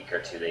next week or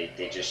two,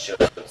 they just showed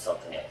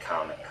something at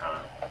Comic-Con.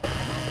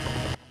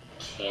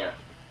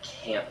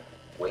 Can't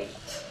wait.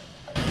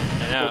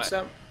 I know. What's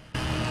up?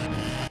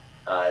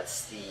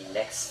 It's the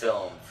next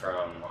film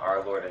from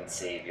our Lord and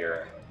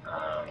Savior,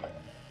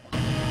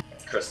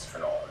 Christopher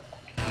Nolan.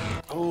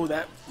 Oh,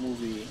 that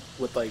movie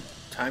with like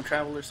time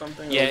travel or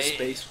something. Yeah, Or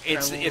space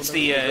it's travel or it's whatever?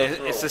 the Go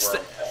through it's a a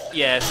wormhole.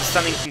 yeah, it's a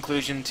stunning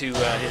conclusion to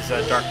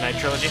his Dark Knight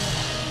trilogy.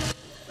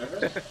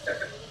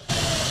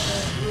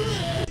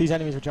 These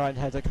enemies with giant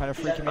heads are kind of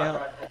freaking me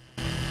out.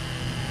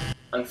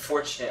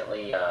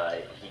 Unfortunately,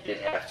 he did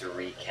have to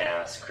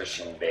recast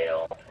Christian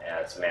Bale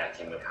as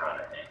Matthew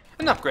McConaughey.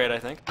 An upgrade, I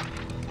think.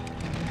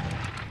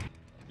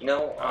 You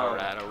know,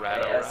 Alright.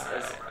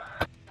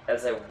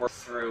 as I work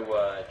through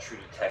True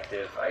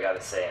Detective, I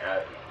gotta say,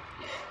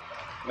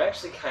 I'm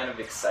actually kind of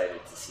excited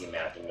to see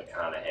Matthew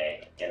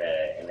McConaughey in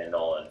a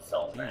Nolan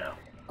film now.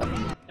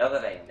 Now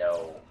that I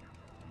know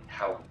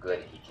how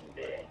good he can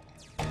be.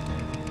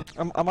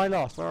 Am I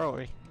lost? Where are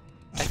we?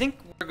 I think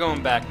we're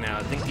going back now.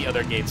 I think the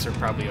other gates are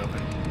probably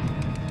open.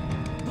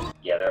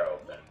 Yeah, they're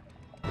open.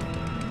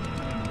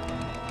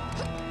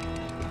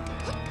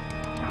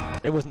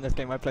 It wasn't this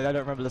game I played. I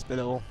don't remember this bit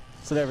at all.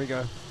 So there we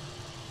go.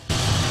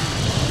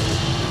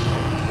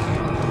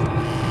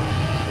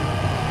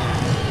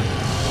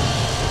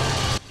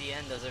 The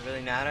end, does it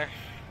really matter?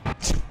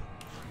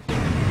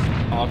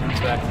 All comes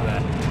back to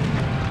that.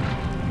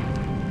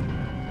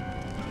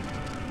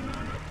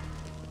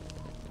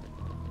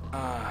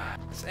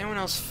 Is anyone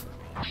else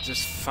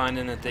just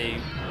finding that they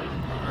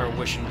are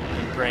wishing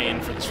and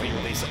praying for the sweet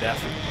release of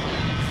death?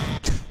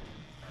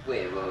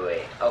 Wait.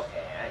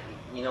 Okay,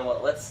 you know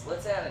what? Let's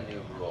add a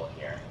new rule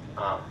here.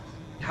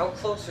 How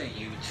close are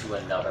you to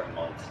another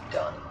month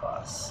done,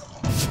 Bus?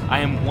 I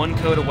am one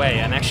code away,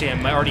 and actually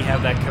I already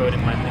have that code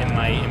in my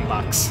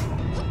inbox.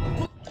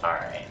 All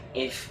right.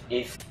 If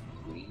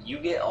you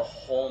get a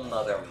whole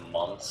nother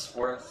month's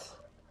worth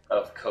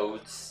of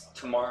codes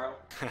tomorrow,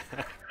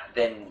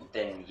 then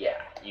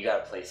yeah, you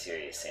gotta play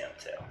Serious Sam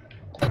 2.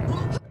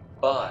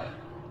 But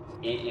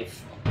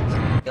if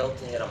you fail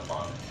to hit a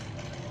month,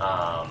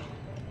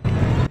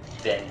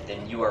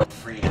 then you are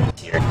free to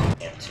Serious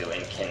Sam 2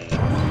 and can.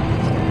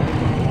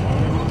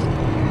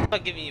 I'm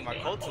not giving you my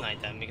code tonight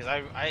then, because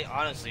I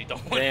honestly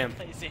don't want Damn. to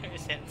play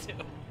Serious Sam 2.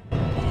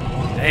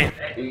 Damn.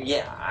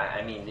 Yeah,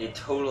 I mean, it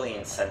totally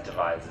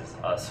incentivizes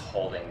us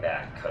holding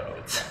back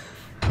codes.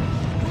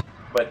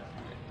 But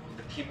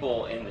the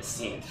people in the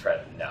Steam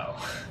thread know.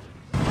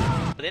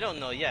 But they don't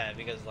know yet,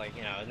 because like,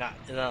 you know,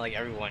 it's not like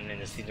everyone in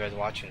the Steam thread is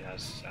watching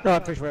this. So. No,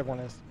 I'm pretty sure everyone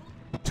is.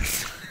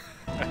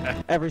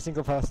 Every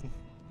single person.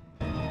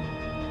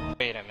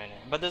 Wait a minute.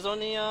 But there's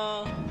only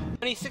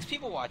 6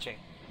 people watching.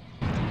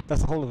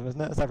 That's the whole of them,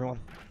 isn't it? That's everyone.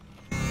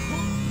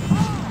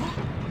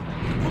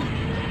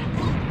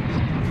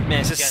 Man,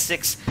 it's just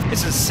Yes.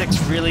 This is 6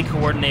 really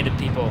coordinated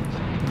people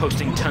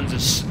posting tons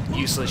of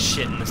useless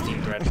shit in the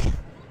Steam thread.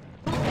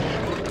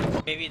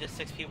 Maybe the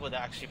 6 people that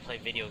actually play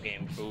video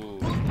games. Ooh.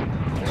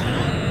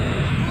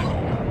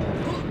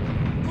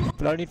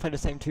 But I only play the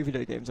same 2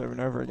 video games over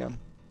and over again.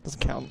 Doesn't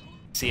count.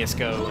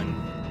 CS:GO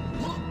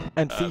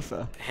And Uh,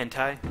 FIFA. and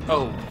hentai.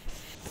 Oh,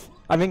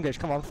 I'm English,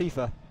 come on,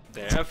 FIFA.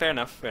 there. Oh, fair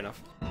enough.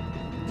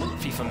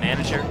 FIFA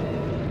Manager.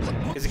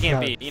 Because it can't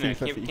No, be, you know,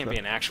 FIFA, it can't FIFA. be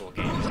an actual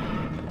game.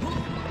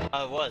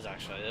 It was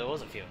actually. It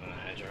was a FIFA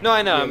Manager. No,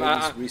 I know. Yeah, I'm,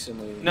 just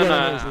recently. no,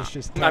 Yeah, no. it's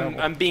just terrible.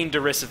 I'm being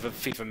derisive of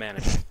FIFA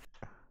Manager.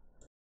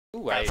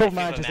 Ooh, I, Full FIFA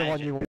Manager's the one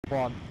Manager. you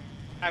want.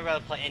 I'd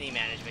rather play any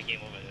management game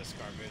over this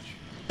garbage.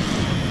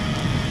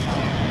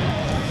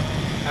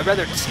 I'd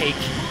rather take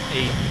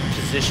a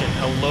position,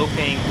 a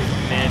low-paying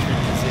management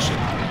position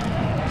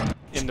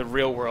in the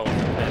real world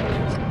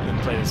than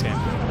play this game.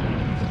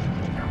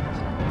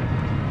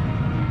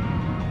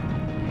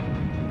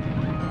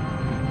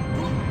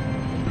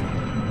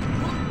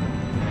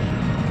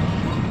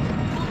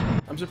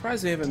 I'm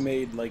surprised they haven't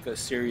made like a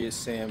Serious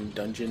Sam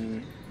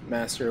Dungeon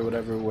Master or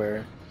whatever,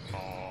 where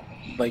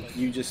like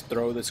you just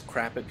throw this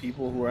crap at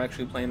people who are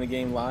actually playing the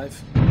game live.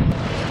 I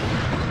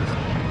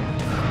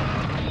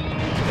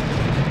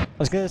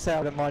was gonna say I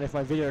wouldn't mind if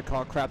my video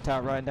card crapped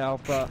out right now,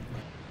 but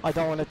I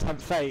don't want to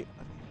tempt fate.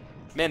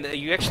 Man,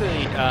 you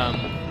actually,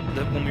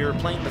 when we were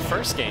playing the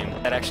first game,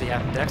 that actually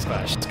happened to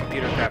X-Clash. His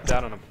computer crapped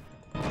out on him.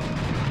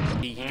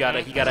 He got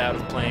out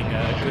of playing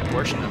a good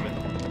portion of it.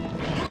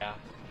 Yeah.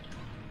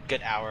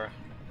 Good hour.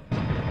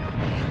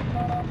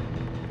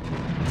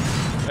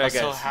 Alright, I'm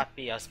so guys.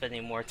 happy I was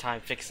spending more time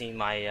fixing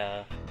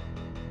my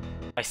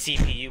my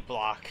CPU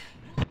block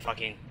than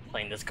fucking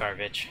playing this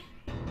garbage.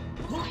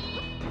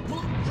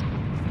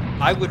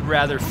 I would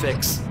rather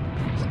fix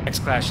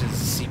X-Clash's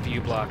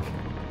CPU block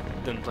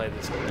than play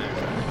this game.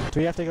 Do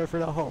we have to go through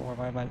that hole,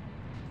 or am I?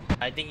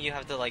 I think you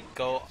have to like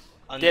go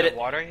Did it.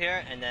 underwater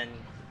here and then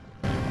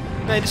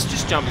No,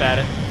 just jump at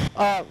it.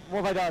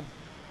 What have I done?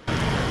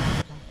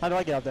 How do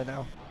I get up there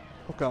now?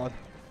 Oh god.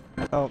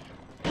 Oh.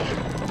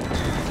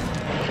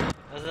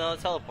 there's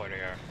another teleporter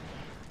here.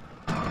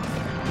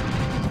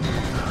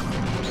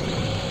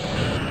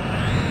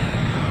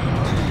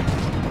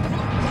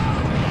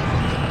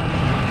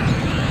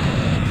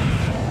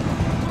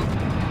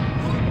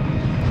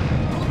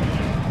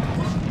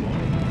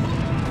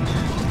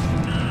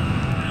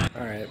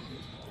 Alright.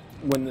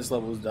 When this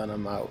level's done,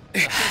 I'm out.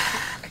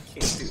 I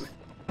can't do it.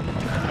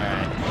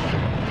 Alright.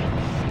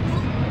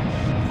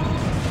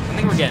 I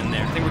think we're getting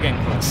there. I think we're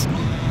getting close.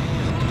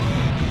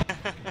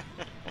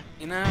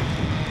 You know?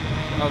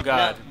 Oh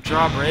god. No.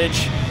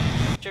 Drawbridge.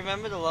 Do you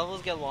remember the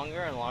levels get longer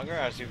and longer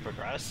as you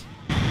progress?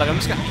 Like I'm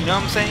just gonna, you know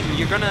what I'm saying?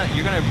 You're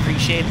gonna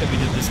appreciate that we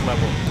did this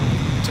level.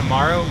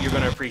 Tomorrow, you're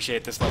gonna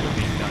appreciate this level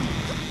being done.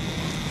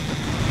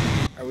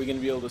 Are we gonna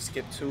be able to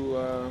skip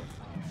to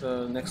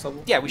the next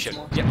level? Yeah, we should.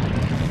 Tomorrow? Yep.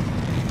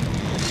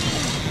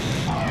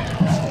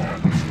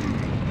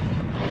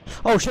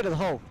 Oh shit! In the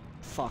hole.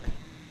 Fuck.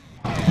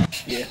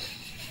 Yeah.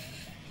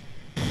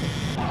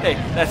 Hey,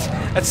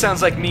 that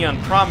sounds like me on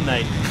prom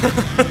night.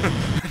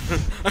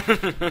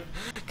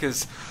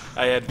 Because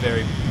I had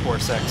very poor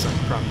sex on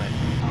prom night.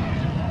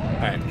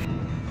 Alright.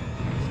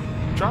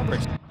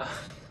 Drawbridge.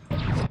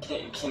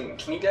 Can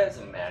you guys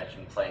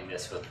imagine playing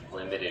this with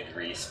limited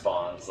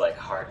respawns, like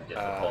hard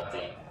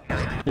difficulty?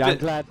 Yeah, I'm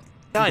glad.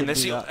 Fine, you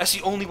that's did the, that. that's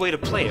the only way to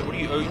play it. What are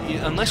you,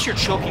 unless you're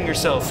choking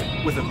yourself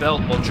with a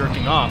belt while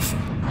jerking off,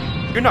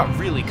 you're not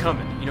really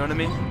coming. You know what I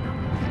mean?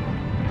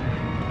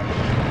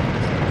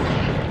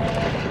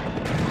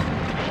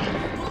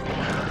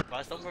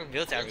 But don't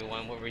reveal to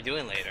everyone what we're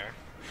doing later.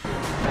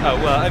 Oh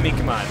well, I mean,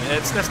 come on,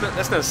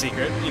 that's no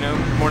secret. You know,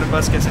 Morning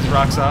Bus gets his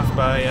rocks off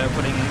by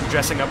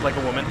dressing up like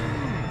a woman,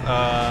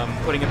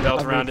 putting a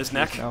belt I'm around really his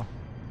neck.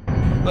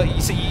 confused Well,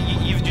 you see,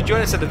 you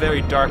joined us at a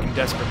very dark and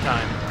desperate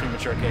time,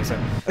 premature case,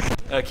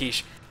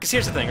 Keish. Because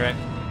here's the thing, right?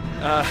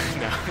 No.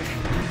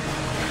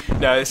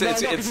 No, it's I'm not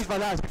confused by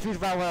that. I was confused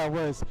about where I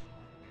was.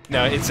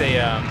 no, it's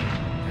a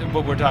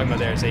what we're talking about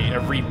there is a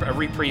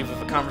reprieve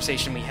of a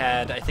conversation we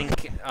had, I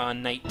think,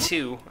 on night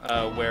 2,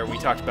 where we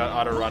talked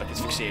about autoerotic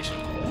asphyxiation.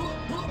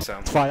 So.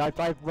 It's fine.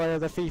 One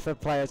of the FIFA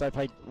players I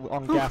played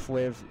on Gaff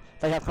with,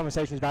 they have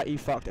conversations about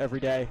E-fucked every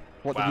day.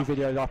 What Wow. the new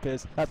video up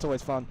is. That's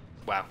always fun.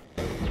 Wow.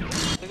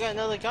 We got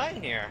another guy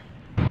in here.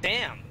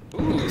 Damn.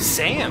 Ooh,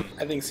 Sam.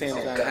 I think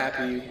Sam's not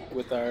happy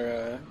with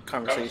our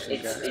conversation.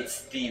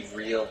 It's the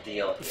real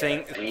deal. We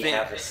Thing-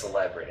 have a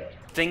celebrity.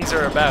 Things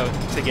are about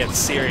to get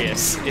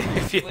serious,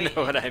 if you Wait.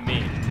 know what I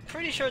mean.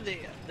 Pretty sure the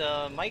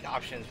mic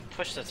options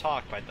push to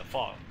talk by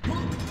default.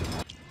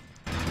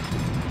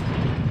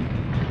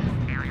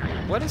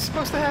 What is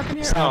supposed to happen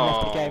here? Sam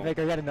left the Oh, game. They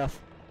go get enough.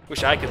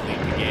 wish I could leave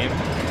the game.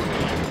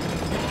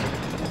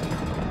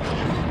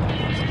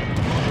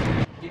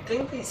 You'd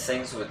think these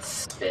things would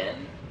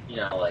spin, you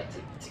know, like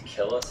to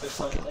kill us or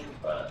something,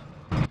 but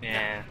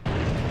Yeah.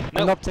 I'm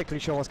Nope. not particularly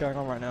sure what's going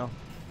on right now.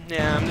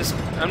 Yeah, I'm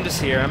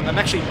just here. I'm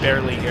actually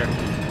barely here.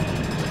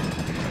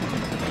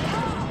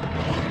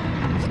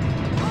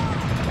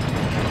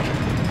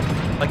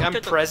 Like I'm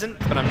present,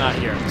 but I'm not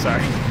here.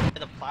 Sorry.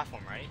 The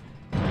platform, right?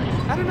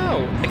 I don't know.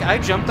 Like I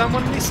jumped on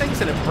one of these things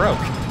and it broke.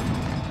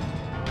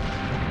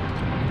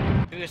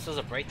 Maybe we're supposed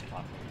to break the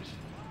platforms.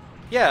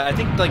 Yeah, I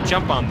think like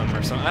jump on them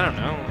or something. I don't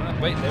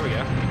know. Wait, there we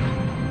go.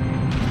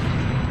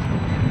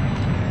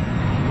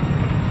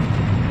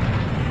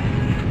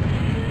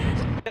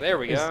 There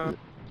we go.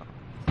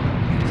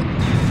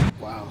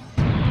 Wow.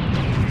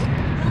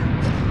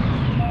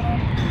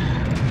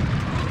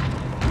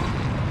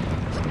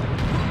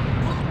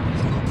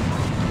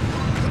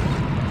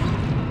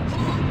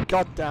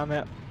 God damn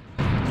it.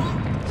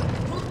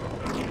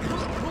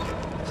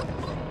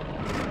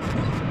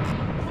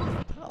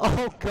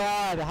 Oh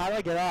god, how do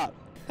I get up?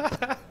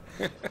 I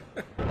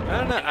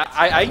don't know.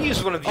 I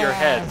used one of your Oh,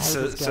 heads, I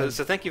so, hate this so game.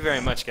 so thank you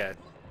very much, guys.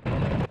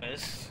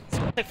 It's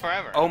gonna take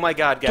forever. Oh my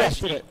god, guys.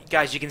 Guess it.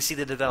 Guys, you can see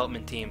the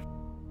development team.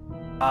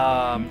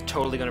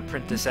 Totally gonna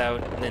print this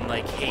out and then,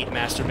 like, hate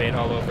masturbate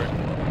all over it.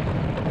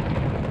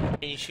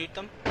 Can you shoot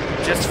them?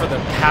 Just for the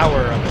power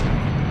of it.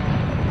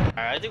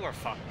 Alright, I think we're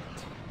fucked.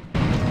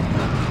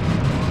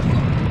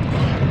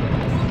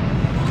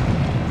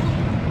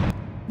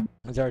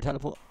 Is there a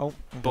teleport? Oh.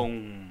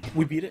 Boom.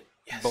 We beat it.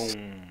 Yes.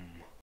 Boom.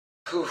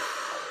 Whew.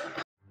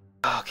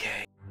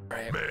 Okay.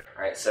 Right.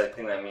 Alright, so I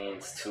think that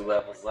means 2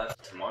 levels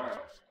left tomorrow.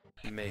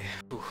 May.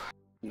 Ooh.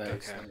 Nice.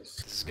 Okay. Nice.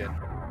 This is good.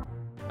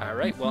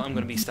 Alright, well, I'm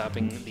going to be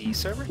stopping the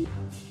server.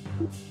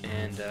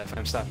 And if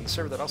I'm stopping the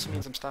server, that also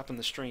means I'm stopping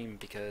the stream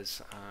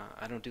because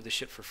I don't do this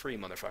shit for free,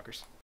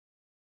 motherfuckers.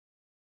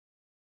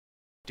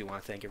 Do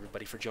want to thank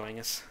everybody for joining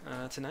us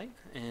tonight.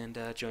 And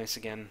join us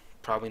again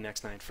probably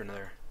next night for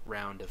another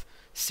round of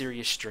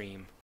serious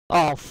stream.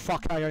 Oh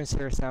fuck, I own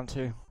Serious Sam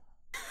too.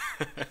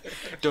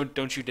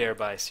 Don't you dare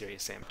buy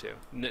Serious Sam 2.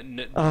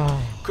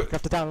 Oh, you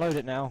have to download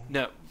it now.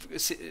 No,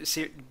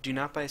 do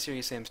not buy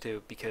Serious Sam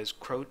 2 because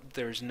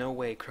there's no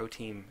way Crow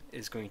Team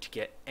is going to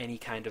get any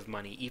kind of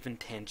money, even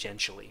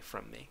tangentially,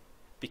 from me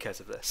because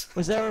of this.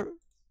 Was there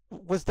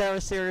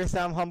a Serious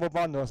Sam Humble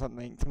Bundle or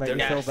something to make There-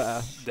 me feel Yes.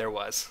 better? There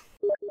was.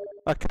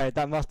 Okay,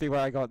 that must be where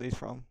I got these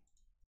from.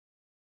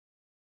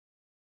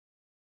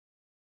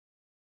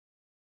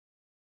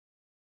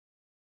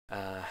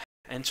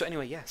 And so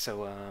anyway, yeah,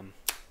 so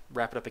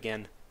wrap it up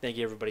again. Thank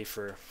you everybody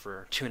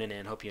for tuning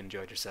in. Hope you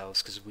enjoyed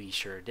yourselves because we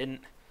sure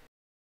didn't.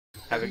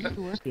 Have a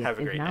Network have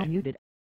a is great now night. muted.